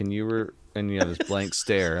 can you and you have this blank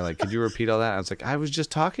stare, like, could you repeat all that? I was like, I was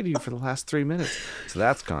just talking to you for the last 3 minutes. So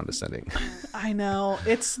that's condescending. I know.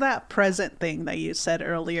 It's that present thing that you said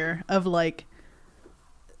earlier of like,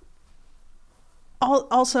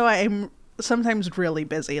 also I'm sometimes really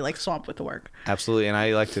busy, like swamped with work. Absolutely. And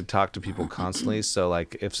I like to talk to people constantly. So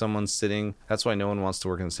like if someone's sitting, that's why no one wants to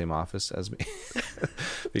work in the same office as me.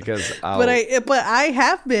 Because but I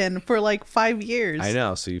have been for like 5 years. I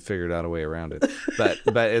know. So you figured out a way around it,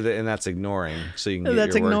 and that's ignoring. So you can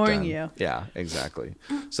get your work done. You. Yeah, exactly.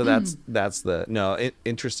 So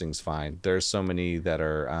interesting's fine. There's so many that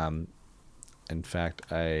are, in fact,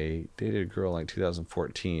 I dated a girl like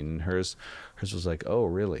 2014 and hers was like, oh,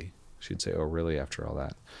 really? She'd say, oh, really, after all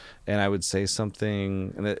that. And I would say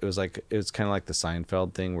something, and it was kind of like the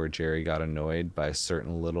Seinfeld thing where Jerry got annoyed by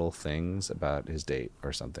certain little things about his date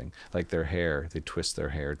or something. Like their hair, they twist their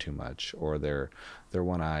hair too much, or their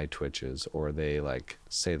one eye twitches, or they like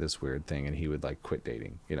say this weird thing, and he would like quit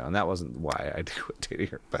dating, and that wasn't why I quit dating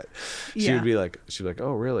her, but she'd be like,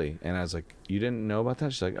 oh, really? And I was like, you didn't know about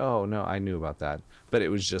that? She's like, oh, no, I knew about that. But it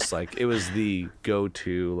was just like, it was the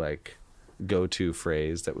go-to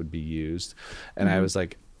phrase that would be used, and I was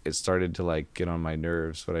like, it started to like get on my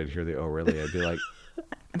nerves when I'd hear the oh really. I'd be like,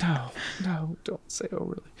 no, don't say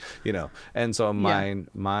oh really, and so my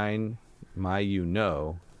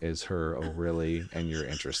is her oh really, and you're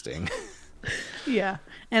interesting. Yeah.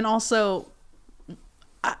 And also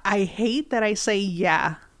I hate that I say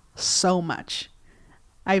yeah so much.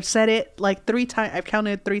 I've said it like 3 times. I've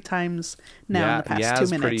counted 3 times now in the past 2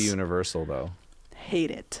 minutes. Yeah, it's pretty universal though. Hate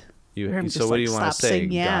it. So what do you want to say?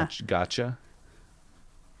 Yeah. Gotcha?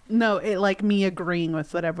 No, it like me agreeing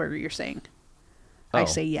with whatever you're saying. I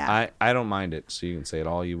say yeah. I don't mind it, so you can say it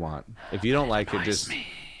all you want. If you don't like it, just me.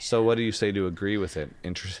 So what do you say to agree with it?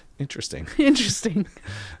 Interesting. Interesting.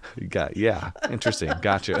 Yeah, interesting.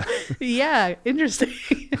 Gotcha. Yeah, interesting.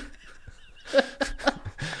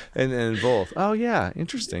 and both. Oh yeah,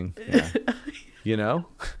 interesting. Yeah.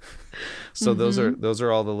 So those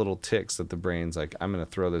are all the little ticks that the brain's like, I'm going to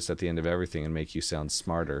throw this at the end of everything and make you sound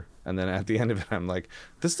smarter. And then at the end of it, I'm like,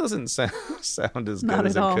 this doesn't sound as good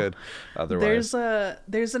as it could otherwise.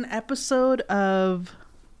 There's an episode of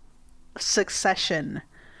Succession.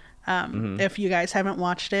 If you guys haven't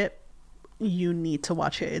watched it, you need to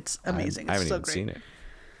watch it. It's amazing. I haven't even seen it.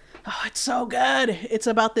 Oh, it's so good. It's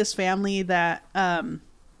about this family that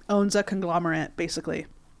owns a conglomerate, basically.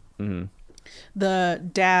 Mm-hmm. The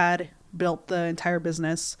dad built the entire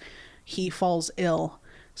business. He falls ill,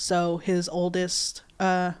 so his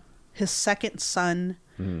second son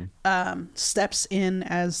steps in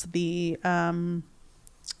as the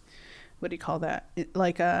what do you call that,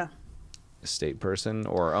 like a estate person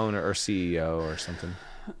or owner or CEO or something.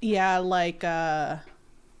 Yeah, like the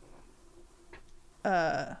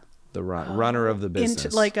runner of the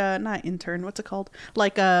business. Not intern, what's it called,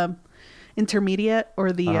 like intermediate,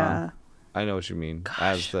 or the I know what you mean.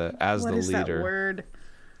 Gosh, as the leader. That word?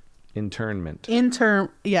 Internment. Interim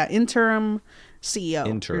CEO.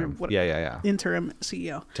 Interim. Yeah. Interim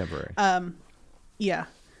CEO. Temporary. Yeah.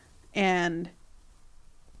 And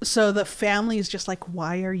so the family is just like,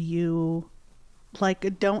 why are you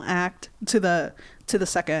like, don't act to the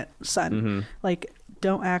second son. Mm-hmm. Like,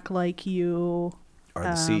 don't act like you are the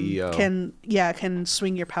CEO. Can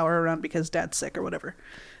swing your power around because dad's sick or whatever.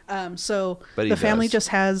 So but the family just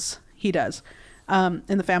has, he does. And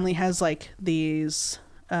the family has like these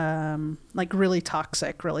like really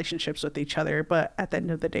toxic relationships with each other, but at the end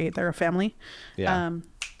of the day, they're a family. Yeah.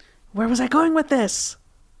 Where was I going with this?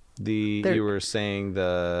 You were saying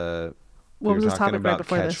what was the topic about right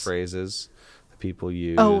before catchphrases. The people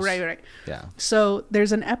use. Oh, right. Yeah. So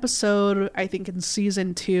there's an episode, I think in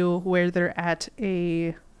season 2, where they're at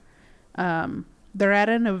an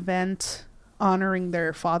event honoring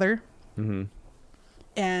their father. Mm-hmm.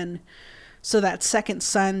 And so that second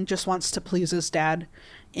son just wants to please his dad.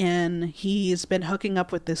 And he's been hooking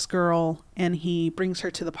up with this girl, and he brings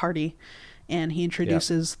her to the party, and he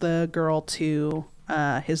introduces the girl to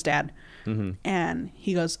his dad. Mm-hmm. And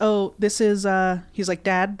he goes, oh, this is, he's like,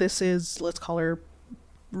 Dad, this is, let's call her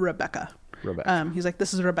Rebecca. He's like,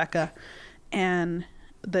 this is Rebecca. And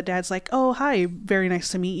the dad's like, oh, hi, very nice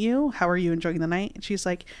to meet you. How are you enjoying the night? And she's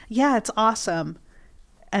like, yeah, it's awesome.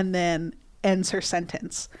 And then ends her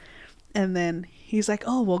sentence. And then he's like,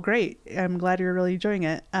 oh, well, great. I'm glad you're really enjoying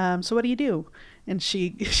it. So what do you do? And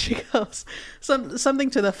she goes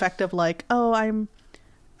something to the effect of like, oh, I'm,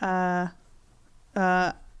 I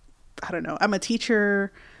don't know. I'm a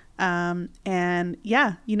teacher. And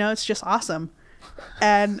yeah, it's just awesome.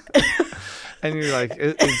 And and you're like,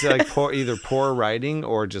 it's like either poor writing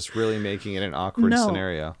or just really making it an awkward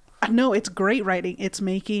scenario. No, it's great writing. It's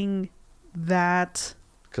making that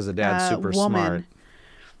because the dad's super woman, smart.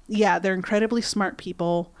 Yeah, they're incredibly smart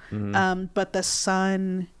people. Mm-hmm. But the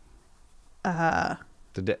son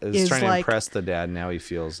is trying to impress the dad. Now he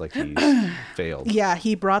feels like he's failed. Yeah,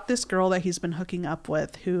 he brought this girl that he's been hooking up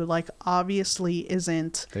with who like obviously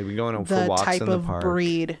isn't They've been going for walks type in the of park.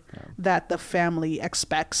 breed that the family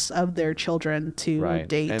expects of their children to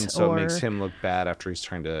date. And so it makes him look bad after he's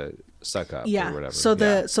trying to suck up or whatever. So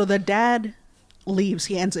the dad leaves.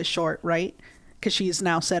 He ends it short, right? Because she's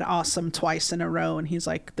now said awesome twice in a row, and he's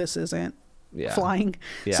like, this isn't flying.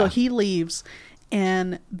 Yeah. So he leaves,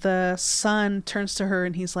 and the son turns to her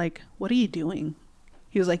and he's like, what are you doing?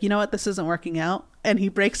 He was like, you know what, this isn't working out. And he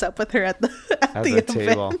breaks up with her at the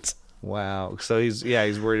table. event. Wow. So he's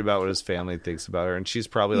worried about what his family thinks about her, and she's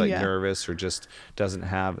probably like nervous or just doesn't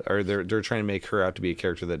have, or they're trying to make her out to be a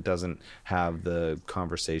character that doesn't have the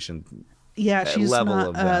conversation. Yeah, she's level not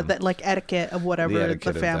of them. that like etiquette of whatever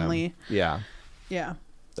the family. Yeah. Yeah.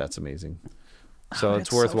 That's amazing. So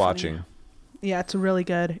it's worth watching. Funny. Yeah, it's really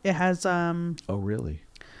good. It has Oh, really?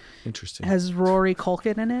 Interesting. It has Rory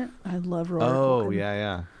Culkin in it. I love Rory Culkin. Oh,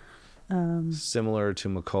 yeah. Similar to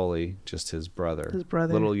Macaulay, just his brother. His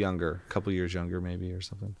brother. A little younger, a couple years younger maybe or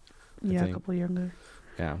something. I think. A couple younger.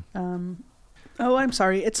 Yeah. Oh, I'm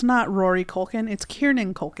sorry. It's not Rory Culkin. It's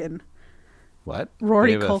Kieran Culkin. What?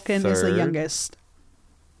 Rory Culkin is the youngest.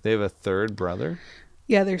 They have a third brother?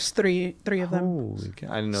 Yeah, there's three of them. Holy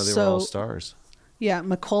cow. I didn't know they were all stars. Yeah,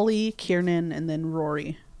 Macaulay, Kieran, and then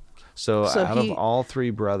Rory. So out of all three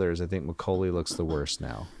brothers, I think Macaulay looks the worst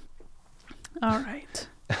now. All right.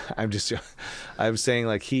 I'm saying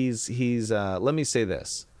like he's let me say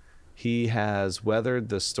this. He has weathered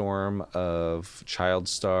the storm of child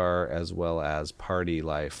star as well as party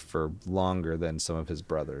life for longer than some of his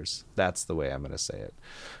brothers. That's the way I'm going to say it.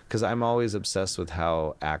 Because I'm always obsessed with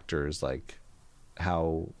how actors like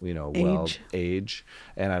how age,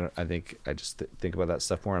 and I think I just think about that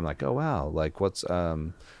stuff more. I'm like, oh wow, like what's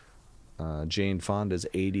Jane Fonda's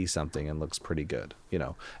 80 something and looks pretty good,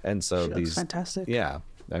 and so she looks fantastic. Yeah,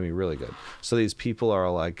 I mean really good. So these people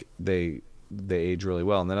are like they age really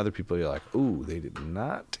well, and then other people you're like, ooh, they did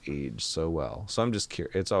not age so well. So I'm just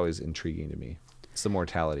curious. It's always intriguing to me. It's the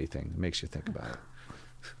mortality thing. It makes you think about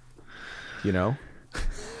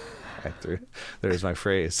it. There's my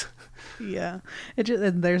phrase. Yeah,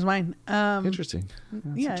 there's mine. Interesting.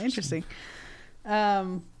 That's interesting.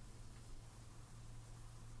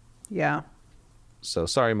 Yeah. So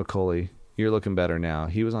sorry, Macaulay. You're looking better now.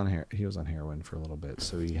 He was on heroin for a little bit,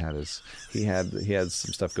 so he had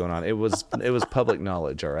some stuff going on. It was public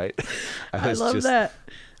knowledge, all right. I love that.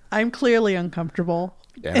 I'm clearly uncomfortable,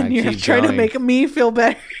 and you're trying to make me feel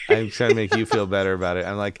better. I'm trying to make you feel better about it.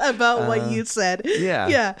 I'm like about what you said.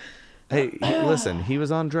 Yeah. Hey, listen. He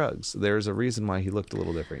was on drugs. There's a reason why he looked a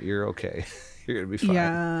little different. You're okay. You're gonna be fine.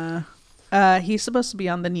 Yeah. He's supposed to be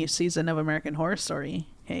on the new season of American Horror Story.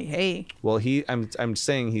 Hey. Well, I'm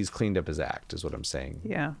saying he's cleaned up his act, is what I'm saying.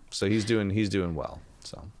 Yeah. So he's doing well.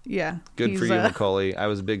 So yeah, good for you, Macaulay. I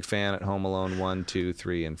was a big fan at Home Alone 1, 2,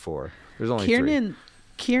 3, and 4. There's only 3.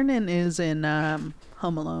 Kiernan is in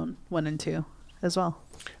Home Alone 1 and 2 as well.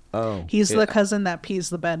 Oh, he's the cousin that pees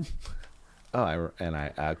the bed. Oh, I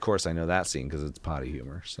of course I know that scene because it's potty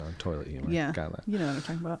humor, so toilet humor. Yeah, you know what I'm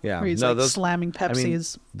talking about. Yeah, where he's slamming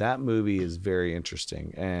Pepsis. That movie is very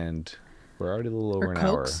interesting, and we're already a little over an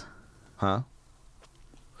hour. Huh?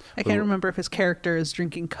 I can't remember if his character is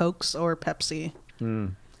drinking Cokes or Pepsi.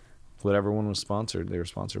 Whatever one was sponsored, they were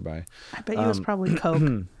sponsored by. I bet it was probably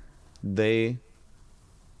Coke. I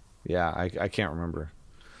can't remember.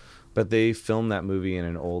 But they filmed that movie in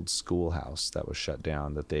an old schoolhouse that was shut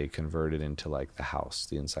down that they converted into like the house,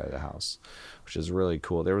 the inside of the house, which is really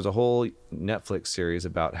cool. There was a whole Netflix series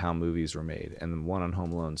about how movies were made, and the one on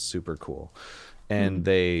Home Alone is super cool. And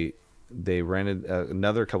they rented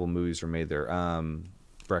another couple movies were made there.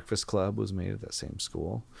 Breakfast Club was made at that same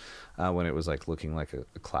school when it was like looking like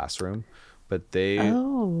a classroom. But they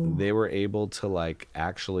were able to like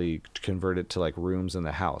actually convert it to like rooms in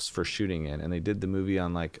the house for shooting in, and they did the movie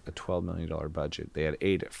on like a $12 million budget. They had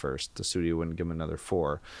 8 at first. The studio wouldn't give them another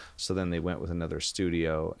 4, so then they went with another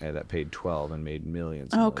studio that paid 12 and made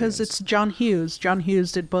millions. Oh, because it's John Hughes. John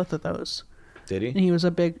Hughes did both of those. Did he? And he was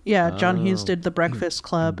a big John Hughes did The Breakfast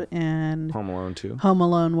Club and Home Alone 2. Home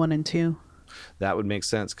Alone 1 and 2. That would make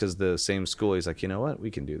sense because the same school, he's like, you know what,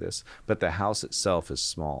 we can do this. But the house itself is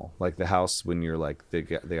small. Like the house, when you're like, they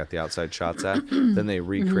got the outside shots at, then they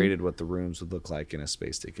recreated what the rooms would look like in a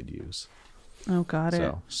space they could use. Oh, got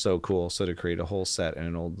it. So cool. So to create a whole set in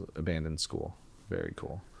an old abandoned school, very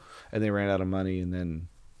cool. And they ran out of money and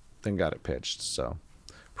then got it pitched. So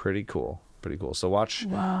pretty cool. Pretty cool. So watch.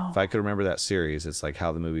 Wow. If I could remember that series, it's like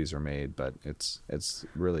how the movies are made, but it's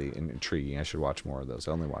really intriguing. I should watch more of those.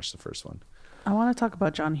 I only watched the first one. I want to talk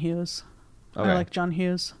about John Hughes. Okay. I like John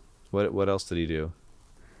Hughes. What else did he do?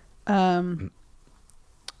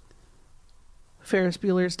 Ferris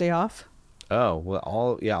Bueller's Day Off. Oh, well,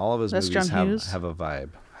 all of his That's movies John Hughes. have a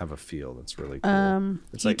vibe, have a feel that's really cool.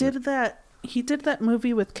 He did that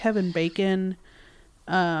movie with Kevin Bacon,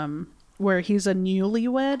 where he's a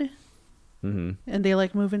newlywed, and they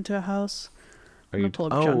like move into a house.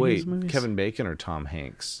 Kevin Bacon or Tom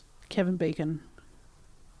Hanks? Kevin Bacon.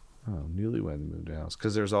 Oh, newlywed moved to house.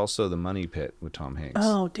 Because there's also The Money Pit with Tom Hanks.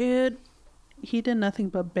 Oh, dude, he did nothing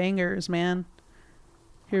but bangers, man.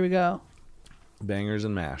 Here we go. Bangers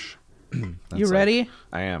and mash. You ready?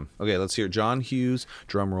 I am. Okay, let's hear John Hughes.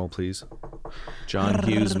 Drum roll, please. John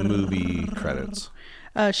Hughes movie credits.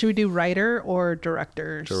 Should we do writer or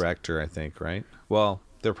directors? Director, I think, right? Well,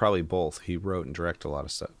 they're probably both. He wrote and directed a lot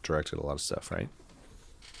of stuff, right?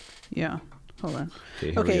 Yeah. Hold on.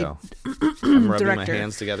 Okay, here we go. I'm rubbing my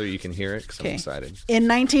hands together. You can hear it because I'm excited. In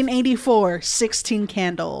 1984, 16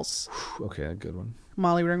 Candles. Okay, a good one.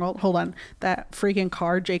 Molly Ringwald. Hold on. That freaking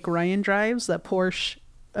car Jake Ryan drives, that Porsche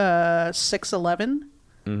 611.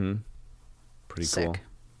 Mm-hmm. Pretty Sick. cool.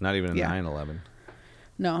 Not even a 911.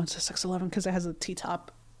 No, it's a 611 because it has a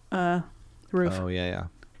T-top roof. Oh, yeah.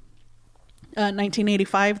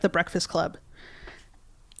 1985, The Breakfast Club.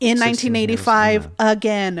 In 1985,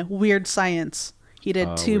 again, Weird Science. He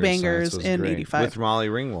did 2 bangers in 85. With Molly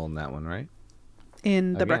Ringwald in that one, right?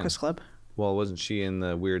 In The Breakfast Club. Well, wasn't she in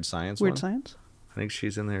the Weird Science one? Weird Science? I think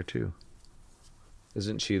she's in there, too.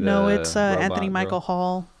 Isn't she the No, it's Anthony girl? Michael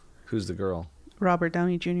Hall. Who's the girl? Robert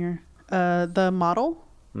Downey Jr. The model?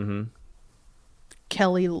 Mm-hmm.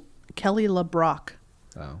 Kelly LeBrock.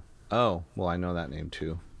 Oh, well, I know that name,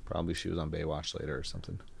 too. Probably she was on Baywatch later or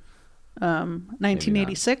something.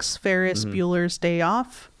 1986, Ferris Bueller's Day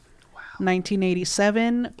Off. Wow.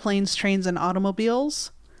 1987, Planes, Trains, and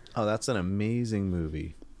Automobiles. Oh, that's an amazing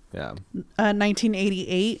movie. Yeah.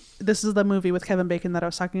 1988, this is the movie with Kevin Bacon that I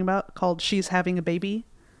was talking about called She's Having a Baby.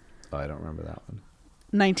 Oh, I don't remember that one.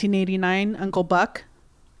 1989, Uncle Buck.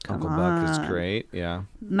 Uncle Buck is great, yeah.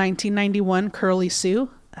 1991, Curly Sue.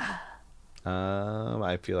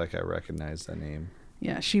 I feel like I recognize that name.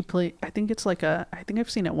 Yeah, she played, I think I've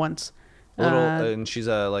seen it once. And she's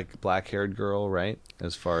a like black-haired girl, right?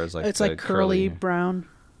 As far as like it's like curly brown.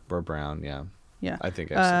 Or brown, yeah. Yeah. I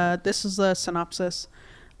think I've seen it. This is the synopsis.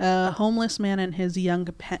 A homeless man and his young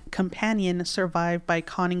companion survive by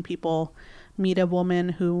conning people, meet a woman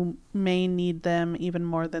who may need them even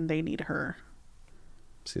more than they need her.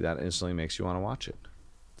 See, that instantly makes you want to watch it.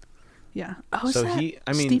 Yeah. Oh, is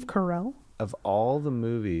that Steve Carell? Of all the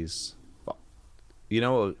movies, you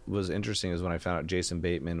know what was interesting is when I found out Jason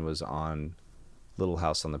Bateman was on Little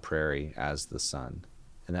House on the Prairie as the son.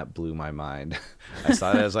 And that blew my mind. I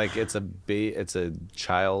saw it as like it's a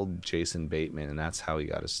child Jason Bateman, and that's how he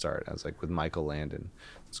got his start. I was like with Michael Landon.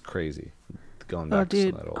 It's crazy. Going back to some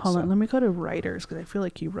of that old hold stuff. on. Let me go to writers because I feel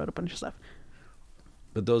like he wrote a bunch of stuff.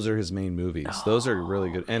 But those are his main movies. Those are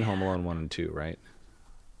really good. And Home Alone 1 and 2, right?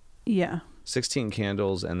 Yeah. 16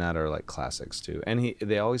 Candles and that are like classics too. And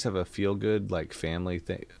they always have a feel good like family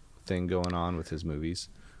thing going on with his movies.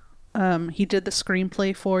 He did the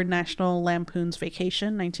screenplay for National Lampoon's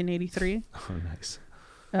Vacation, 1983. Oh, nice.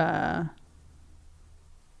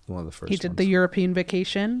 One of the first. He did The European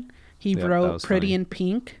Vacation. He wrote Pretty in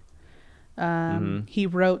Pink. He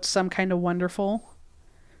wrote Some Kind of Wonderful.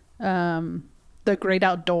 The Great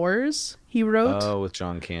Outdoors. He wrote. Oh, with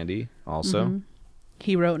John Candy also.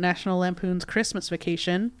 He wrote National Lampoon's Christmas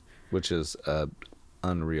Vacation, which is a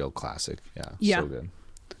unreal classic. Yeah. So good.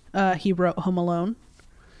 He wrote Home Alone.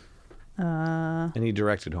 And he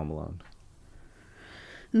directed Home Alone.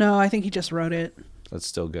 No, I think he just wrote it. That's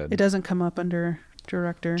still good. It doesn't come up under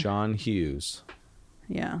director. John Hughes.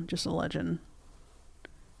 Yeah, just a legend.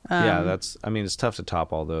 Yeah, it's tough to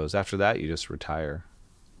top all those. After that, you just retire.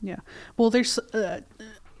 Yeah. Well, there's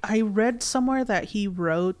I read somewhere that he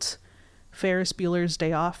wrote Ferris Bueller's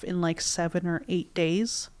Day Off in like 7 or 8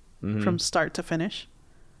 days from start to finish.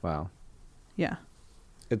 Wow. Yeah.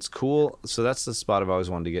 It's cool. So that's the spot I've always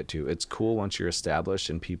wanted to get to. It's cool once you're established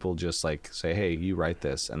and people just like say, hey, you write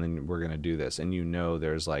this and then we're going to do this. And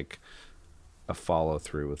there's like a follow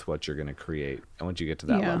through with what you're going to create. And once you get to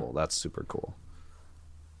that level, that's super cool.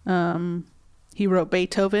 He wrote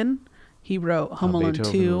Beethoven. He wrote Home Alone 2.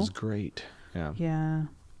 Beethoven was great. Yeah.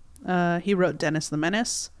 Yeah. He wrote Dennis the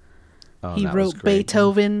Menace. Oh, he wrote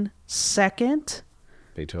Beethoven Second.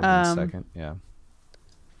 Beethoven Second, yeah.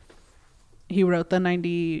 He wrote the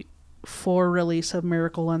 94 release of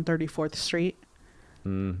Miracle on 34th Street.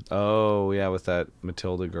 Oh, yeah, with that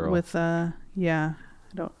Matilda girl. With yeah.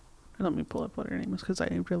 Let me pull up what her name is because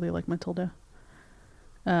I really like Matilda.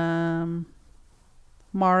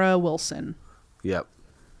 Mara Wilson. Yep.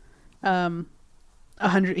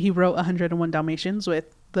 100. He wrote 101 Dalmatians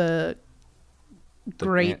with the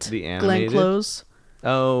great the Glenn Close.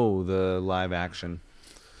 Oh, the live action.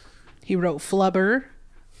 He wrote Flubber.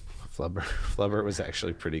 Flubber was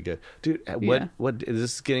actually pretty good, dude. What is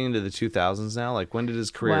this getting into the 2000s now? Like, when did his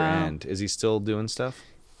career end? Is he still doing stuff?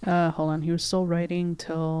 Hold on, he was still writing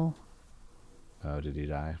till. Oh, did he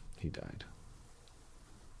die? He died.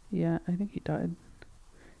 Yeah, I think he died.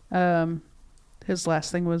 His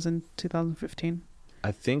last thing was in 2015.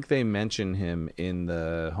 I think they mention him in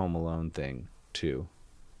the Home Alone thing too.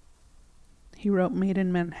 He wrote Made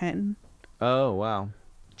in Manhattan. Oh wow,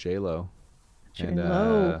 J-Lo.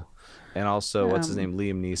 And also, what's his name?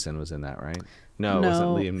 Liam Neeson was in that, right? No, it wasn't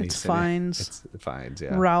Liam Neeson. It's Fiennes. It's Fiennes,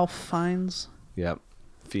 yeah. Ralph Fiennes. Yep.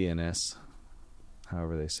 Fiennes.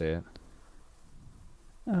 However they say it.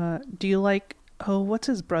 Do you like... Oh, what's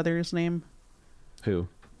his brother's name? Who?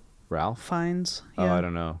 Ralph? Fiennes. Yeah. Yeah. Oh, I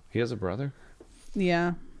don't know. He has a brother?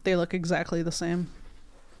 Yeah. They look exactly the same.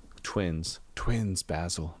 Twins,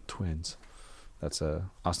 Basil. Twins. That's a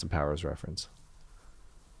Austin Powers reference.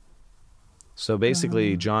 So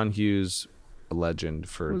basically, John Hughes, a legend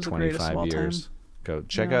for 25 years. Go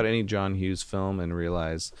check out any John Hughes film and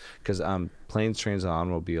realize, because Planes, Trains, and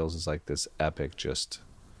Automobiles is like this epic. Just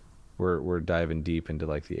we're diving deep into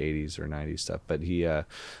like the 80s or 90s stuff, but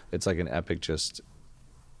it's like an epic just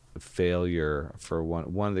failure for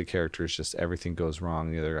one of the characters. Just everything goes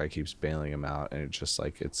wrong. The other guy keeps bailing him out, and it's just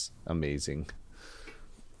like it's amazing.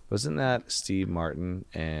 Wasn't that Steve Martin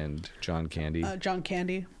and John Candy? John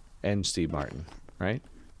Candy. And Steve Martin, right?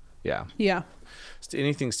 Yeah. Yeah.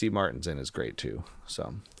 Anything Steve Martin's in is great too.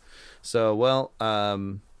 So well,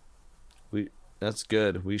 that's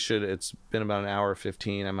good. We should. It's been about an hour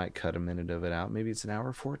 15. I might cut a minute of it out. Maybe it's an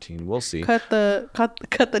hour 14. We'll see. Cut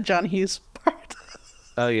the John Hughes part.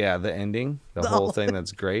 Oh yeah, the ending, the whole thing.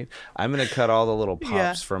 That's great. I'm gonna cut all the little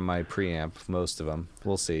pops from my preamp, most of them.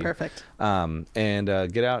 We'll see. Perfect. And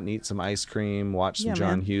get out and eat some ice cream. Watch some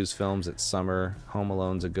John Hughes films. It's summer. Home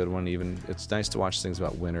Alone's a good one. Even it's nice to watch things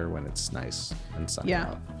about winter when it's nice and sunny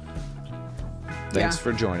out. Thanks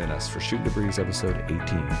for joining us for Shooting the Breeze episode 18.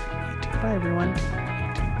 Bye everyone.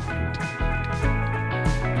 18.